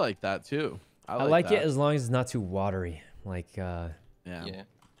 dude, I like that too. I like it that. as long as it's not too watery. Like Yeah. Yeah.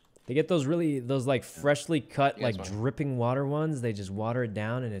 they get those like freshly cut You guys like want- dripping water ones. They just water it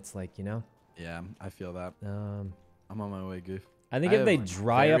down and it's like, you know. Yeah, I feel that. Um, I'm on my way, Goof. I think I if they have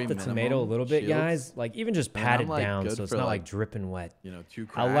dry very up the tomato a minimum little bit, shields. guys, like even just And pat I'm, it like, down good so it's for, not like, like dripping wet. You know, 2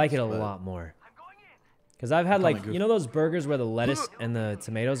 I like it a cracks, but- lot more. Because I've had Coming, like, Goof. you know those burgers where the lettuce and the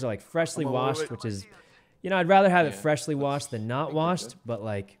tomatoes are like freshly I'm on my washed, way. which is, you know, I'd rather have it Yeah, freshly that's- washed than not I think they're washed, good. but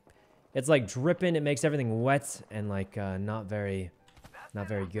like, it's like dripping. It makes everything wet and like not very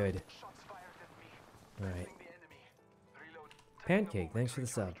good. All right. Pancake, thanks for the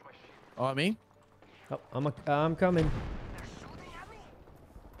sub. Oh, at me? Oh, I'm coming.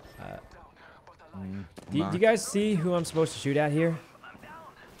 Do you guys see who I'm supposed to shoot at here?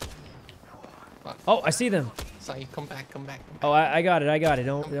 Oh, I see them. Sai, come back, come back. Come back. Oh, I got it.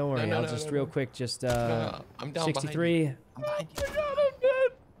 Don't worry. No, I'll no, just no, real no. quick just I'm down 63. behind you. I'm behind you.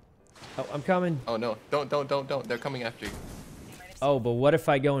 Oh, I'm coming. Oh no, don't. They're coming after you. Oh, but what if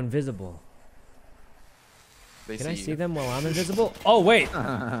I go invisible? They Can I see see you. them while I'm invisible? Oh, wait.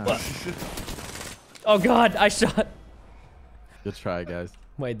 What? Oh, God, I shot. Good try, guys.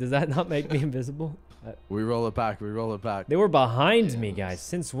 Wait, does that not make me invisible? We roll it back. We roll it back. They were behind me, guys.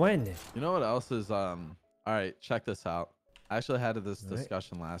 Since when? You know what else is all right, check this out. I actually had this All right.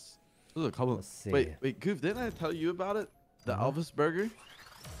 discussion last. This was a couple. Let's see. Wait, Goof, didn't I tell you about it? The Elvis burger?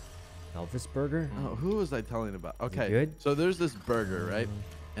 Elvis Burger? Oh, who was I telling about? Okay. good? So there's this burger, right?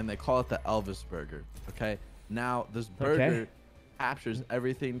 And they call it the Elvis burger. Okay. Now this burger captures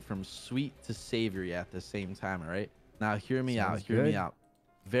everything from sweet to savory at the same time, all right? Now hear me out. Sounds Hear me good. out.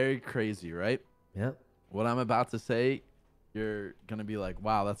 Very crazy, right? Yeah. What I'm about to say, you're gonna be like,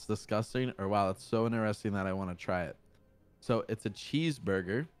 wow, that's disgusting, or wow, that's so interesting that I want to try it. So it's a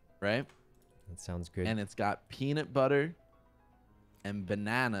cheeseburger, right? That sounds good. And it's got peanut butter and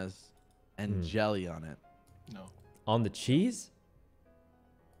bananas and jelly on it. No. On the cheese?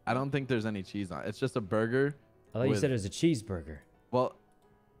 I don't think there's any cheese on it. It's just a burger. I thought you with- said it was a cheeseburger. Well,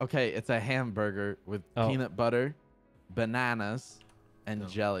 okay, it's a hamburger with Oh. peanut butter, bananas, and No.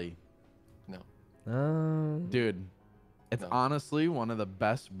 jelly. No. Dude, it's No. honestly one of the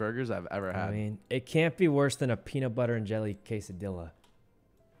best burgers I've ever had. I mean, it can't be worse than a peanut butter and jelly quesadilla.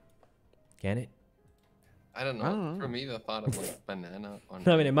 Can it? I don't know. I don't know. For me, the thought of like banana on.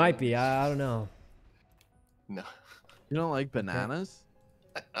 I mean, it might be. I don't know. No. You don't like bananas?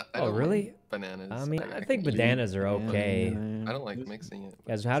 I Oh, don't really? like bananas. I mean, I can think eat- bananas are okay. I don't like mixing it.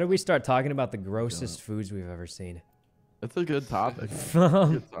 Guys, how do we start talking about the grossest foods we've ever seen? It's a good topic.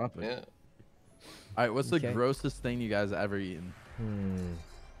 Good topic. Yeah. All right, what's the Okay. grossest thing you guys ever eaten?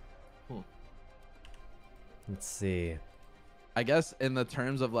 Let's see. I guess in the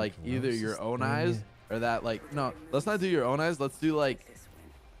terms of like either your Grossest own thing. eyes or that like no, let's not do your own eyes. Let's do like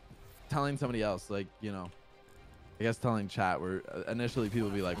telling somebody else, like, you know, I guess telling chat where initially people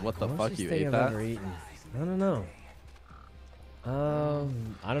be like, what the fuck, Grossest you thing ate I've that? ever eaten. I don't know.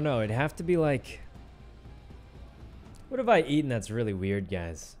 I don't know. It'd have to be like, what have I eaten that's really weird,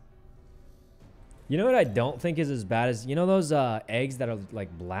 guys? You know what I don't think is as bad as, you know those eggs that are like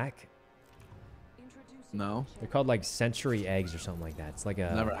black? No, They're called like century eggs or something like that. It's like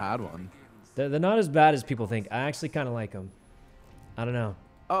a. never had one. They're not as bad as people think. I actually kind of like them. I don't know.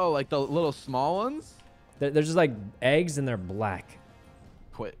 Oh, like the little small ones? They're just like eggs and they're black.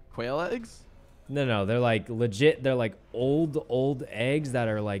 Quail eggs? No, they're like legit. They're like old eggs that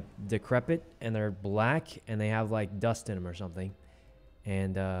are like decrepit and they're black and they have like dust in them or something.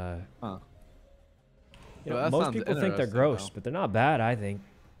 And Huh. you know, Well, that most sounds people think they're interesting, gross, though. but they're not bad. I think.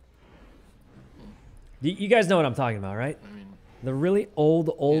 You guys know what I'm talking about, right? I mean, The really old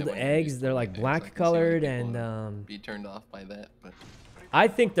yeah, when you eggs. eat They're like eggs, I black can see why colored people and be turned off by that, but I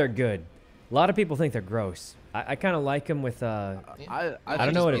think they're good. A lot of people think they're gross. I kind of like them with yeah. I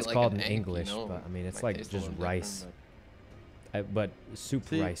don't know just what eat it's like called an in egg, English, you know, but I mean it's might like taste a just little rice. different, But soup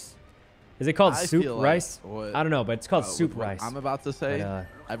See, rice. Is it called I soup feel like rice? what- I don't know, but it's called with soup what rice. I'm about to say, But,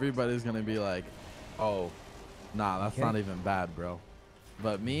 everybody's gonna be like, oh, nah, that's Okay. not even bad, bro.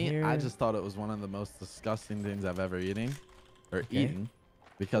 But me, I Here. just thought it was one of the most disgusting things I've ever eaten or Okay. eaten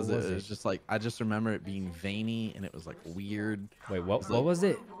because What it was was it? just like, I just remember it being veiny and it was like weird. Wait, what was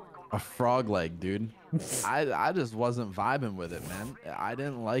it? A frog leg, dude. I just wasn't vibing with it, man. I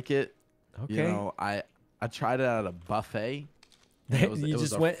didn't like it. Okay. You know, I tried it at a buffet. and it was- you it was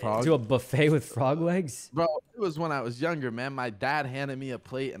just a went frog. to a buffet with frog legs? Bro, it was when I was younger, man. My dad handed me a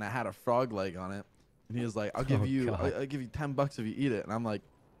plate and I had a frog leg on it. And he was like, I'll give Oh, you God. I'll give you $10 if you eat it. And I'm like,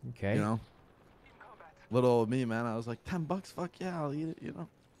 Okay. you know, little old me, man. I was like, $10, fuck yeah, I'll eat it, you know.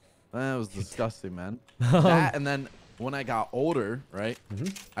 Man, it was disgusting, man. That, and then when I got older, right,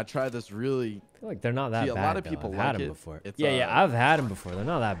 I tried this really I feel like they're not that See, a bad. lot of though. people I've had like them it. before. It's, Yeah, I've had them before. They're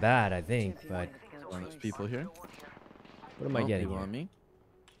not that bad, I think. But one of those people here. what am I getting People here? on me.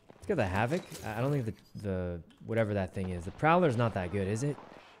 Let's get the Havoc. I don't think the whatever that thing is. The Prowler's not that good, is it?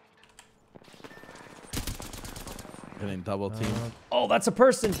 Getting double team. Oh, that's a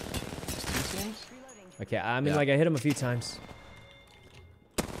person. Two teams? Okay, I mean, Yeah. like I hit him a few times.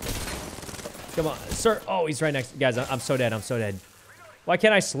 Come on, sir. Oh, he's right next. Guys, I'm so dead. I'm so dead. Why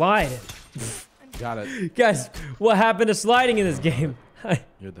can't I slide? Got it. Guys, what happened to sliding in this game?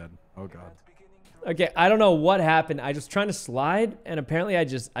 You're dead. Oh god. Okay, I don't know what happened. I was trying to slide, and apparently I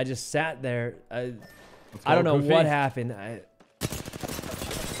just sat there. I don't know Goofy. what happened.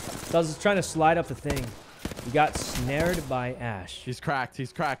 So I was just trying to slide up the thing. You got snared by Ash. He's cracked.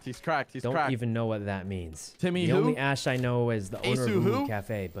 He's cracked. He's cracked. He's Don't cracked. even know what that means. Timmy the who? only Ash I know is the owner of Asu who? NOOB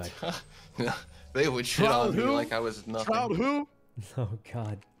Cafe, but They would shit Trout on me who? like I was nothing. Trout who? oh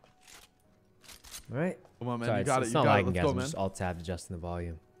god. All right. Come on, man. Sorry, you got it. it's You not got it. lagging, Let's guys. go, I'm man. just alt tabbed adjusting the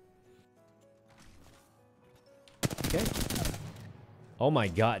volume. Okay. Oh my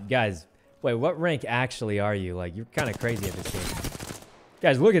god, guys. Wait, what rank actually are you? Like, you're kind of crazy at this game.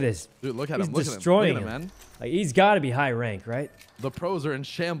 Guys, look at this. Dude, look at He's him. Look destroying at him. Look at him, him. man. Like, he's got to be high rank, right? The pros are in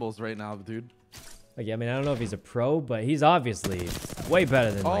shambles right now, dude. Like, I mean, I don't know if he's a pro, but he's obviously way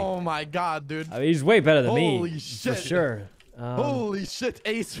better than, like... Oh my god, dude. I mean, he's way better than me. Holy shit. For sure. Holy shit.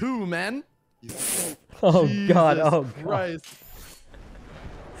 Ace who, man? Oh, God. Jesus Oh, God. Christ.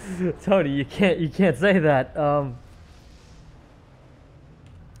 Tony, you can't say that.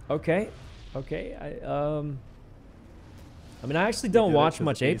 Okay. I mean, I actually don't get it, watch 'cause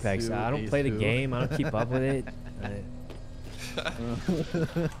much Ace Apex. who, I don't Ace play the who. game. I don't keep up with it.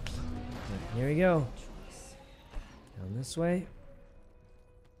 Here we go. Down this way.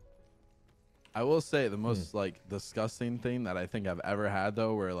 I will say the most like disgusting thing that I think I've ever had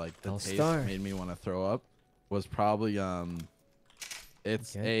though, where like the taste All-star. made me want to throw up, was probably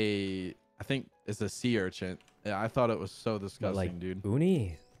it's I think it's a sea urchin. Yeah, I thought it was so disgusting, Like dude.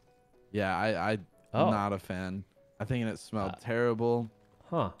 uni. Yeah, I'm not a fan. I think it smelled terrible.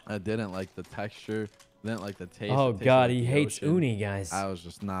 Huh. I didn't like the texture. Didn't like the taste. Oh It tasted God, like he the hates ocean. uni, guys. I was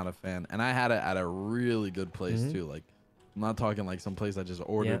just not a fan, and I had it at a really good place too. Like, I'm not talking like some place I just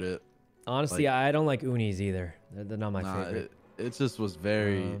ordered it. Honestly, like- I don't like unis either. They're not my Nah, favorite. it just was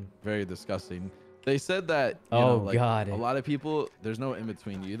very, very disgusting. They said that. You Oh, know, like, God. A lot of people, there's no in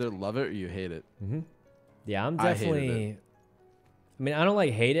between. You either love it or you hate it. Yeah, I'm I hated definitely. I mean, I don't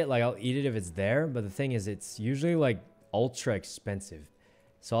like hate it. Like, I'll eat it if it's there. But the thing is, it's usually like ultra expensive.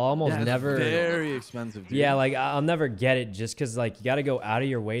 So I'll almost Yeah, it's never. very expensive, dude. Yeah, like I'll never get it just because like you got to go out of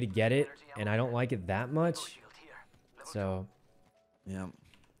your way to get it, and I don't like it that much. So Yeah.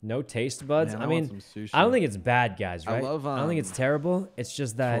 no taste buds. Man, I I mean, want some sushi. I don't think it's bad, guys. I Right? love, I don't think it's terrible. It's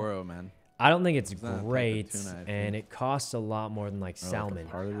just that Toro, man. I don't think it's Isn't that a type of great, tuna, I and think? it costs a lot more than like Or, like, a salmon.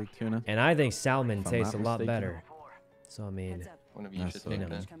 part of the tuna. And I think salmon If I'm tastes a not lot mistaken. better. So I mean, Heads up. One of you That's should so take nice.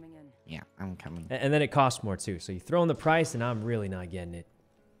 that. Coming in. Yeah, I'm coming. and then it costs more too. So you throw in the price, and I'm really not getting it.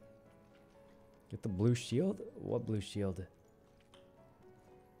 Get the blue shield? What blue shield?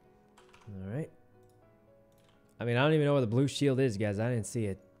 All right. I mean, I don't even know where the blue shield is, guys. I didn't see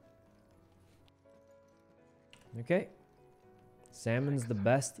it. Okay. Salmon's the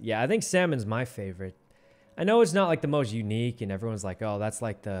best. Yeah, I think salmon's my favorite. I know it's not like the most unique, and everyone's like, "Oh, that's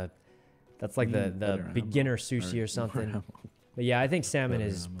like the beginner sushi or something." But yeah, I think salmon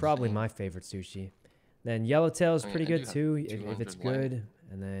is probably my favorite sushi. Then yellowtail is I mean, pretty I do good have too if it's 200 left. good.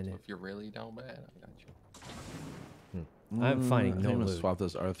 And then So if you're really down bad, I got you. I'm finding I no think I'm gonna loot. swap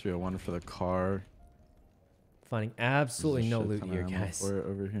this R301 for the car. Finding There's absolutely a no shit loot ton of here, ammo guys. for it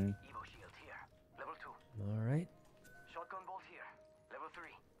over here. Evo shield here. Level 2. All right. Shotgun bolt here. Level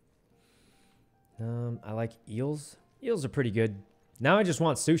 3. I like eels. Eels are pretty good. Now I just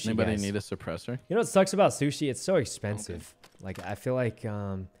want sushi, Anybody guys. need a suppressor? You know what sucks about sushi? It's so expensive. Like I feel like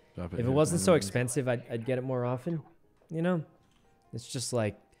Drop if it here, wasn't so man. expensive, I'd get it more often. You know, it's just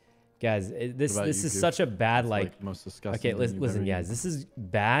like, guys, this about this you, is Goof? such a bad It's, like. most disgusting Okay, thing you've listen, ever guys, eaten. this is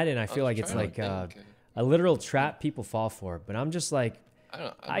bad, and I feel like it's like a literal trap people fall for. But I'm just like,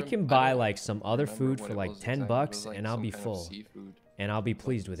 I can buy like some other food for like $10 and I'll be full and I'll be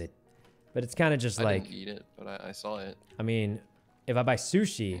pleased with it. But it's kind of just I like, didn't eat it, but I saw it. I mean, if I buy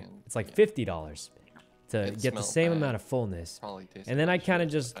sushi, And, it's like yeah. $50 to It get the smelled same bad. amount of fullness. Probably tasted And then I like kind of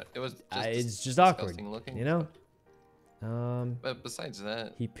shit. just, It was just it's just awkward, disgusting looking, you know? But besides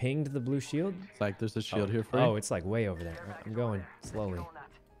that, He pinged the blue shield. It's like there's a shield here for you. Oh, it's like way over there. I'm going slowly.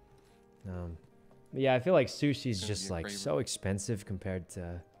 But yeah, I feel like sushi's gonna just be a like Kraber. so expensive compared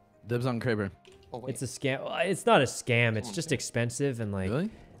to. Dibs on Kraber. oh wait, It's a scam. Well, it's not a scam. It's on, just man. expensive, and like Really?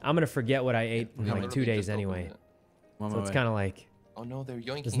 I'm gonna forget what I ate in I like literally 2 days just opened anyway. it. On So my it's way. kind of like Oh no, they're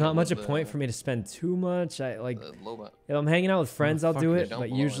yoinking. there's it not much with a point for me to spend too much. I like the loba. if I'm hanging out with friends, I'll do fuck it. is down But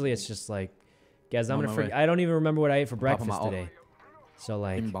below, I usually it's think. just like, guys, I'm On gonna my forget. way. I don't even remember what I ate for Pop 'em breakfast out. today. So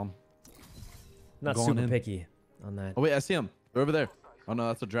like, Bing bong. not going super in. picky on that. Oh wait, I see him. They're over there. Oh no,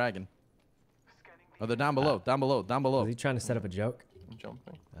 that's a dragon. Oh, they're down below. Down below. Down below. Was he trying to set up a joke? I'm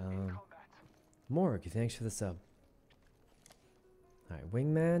jumping. Morg, thanks for the sub. All right,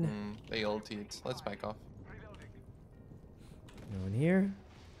 wingman. They ulted. Let's back off. No one here.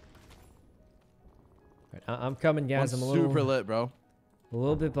 All right, I'm coming, guys. I'm One's a little, super lit, bro. a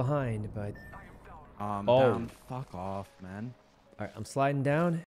little bit behind, but Oh. Oh. Down. Fuck off, man. all right, I'm sliding down.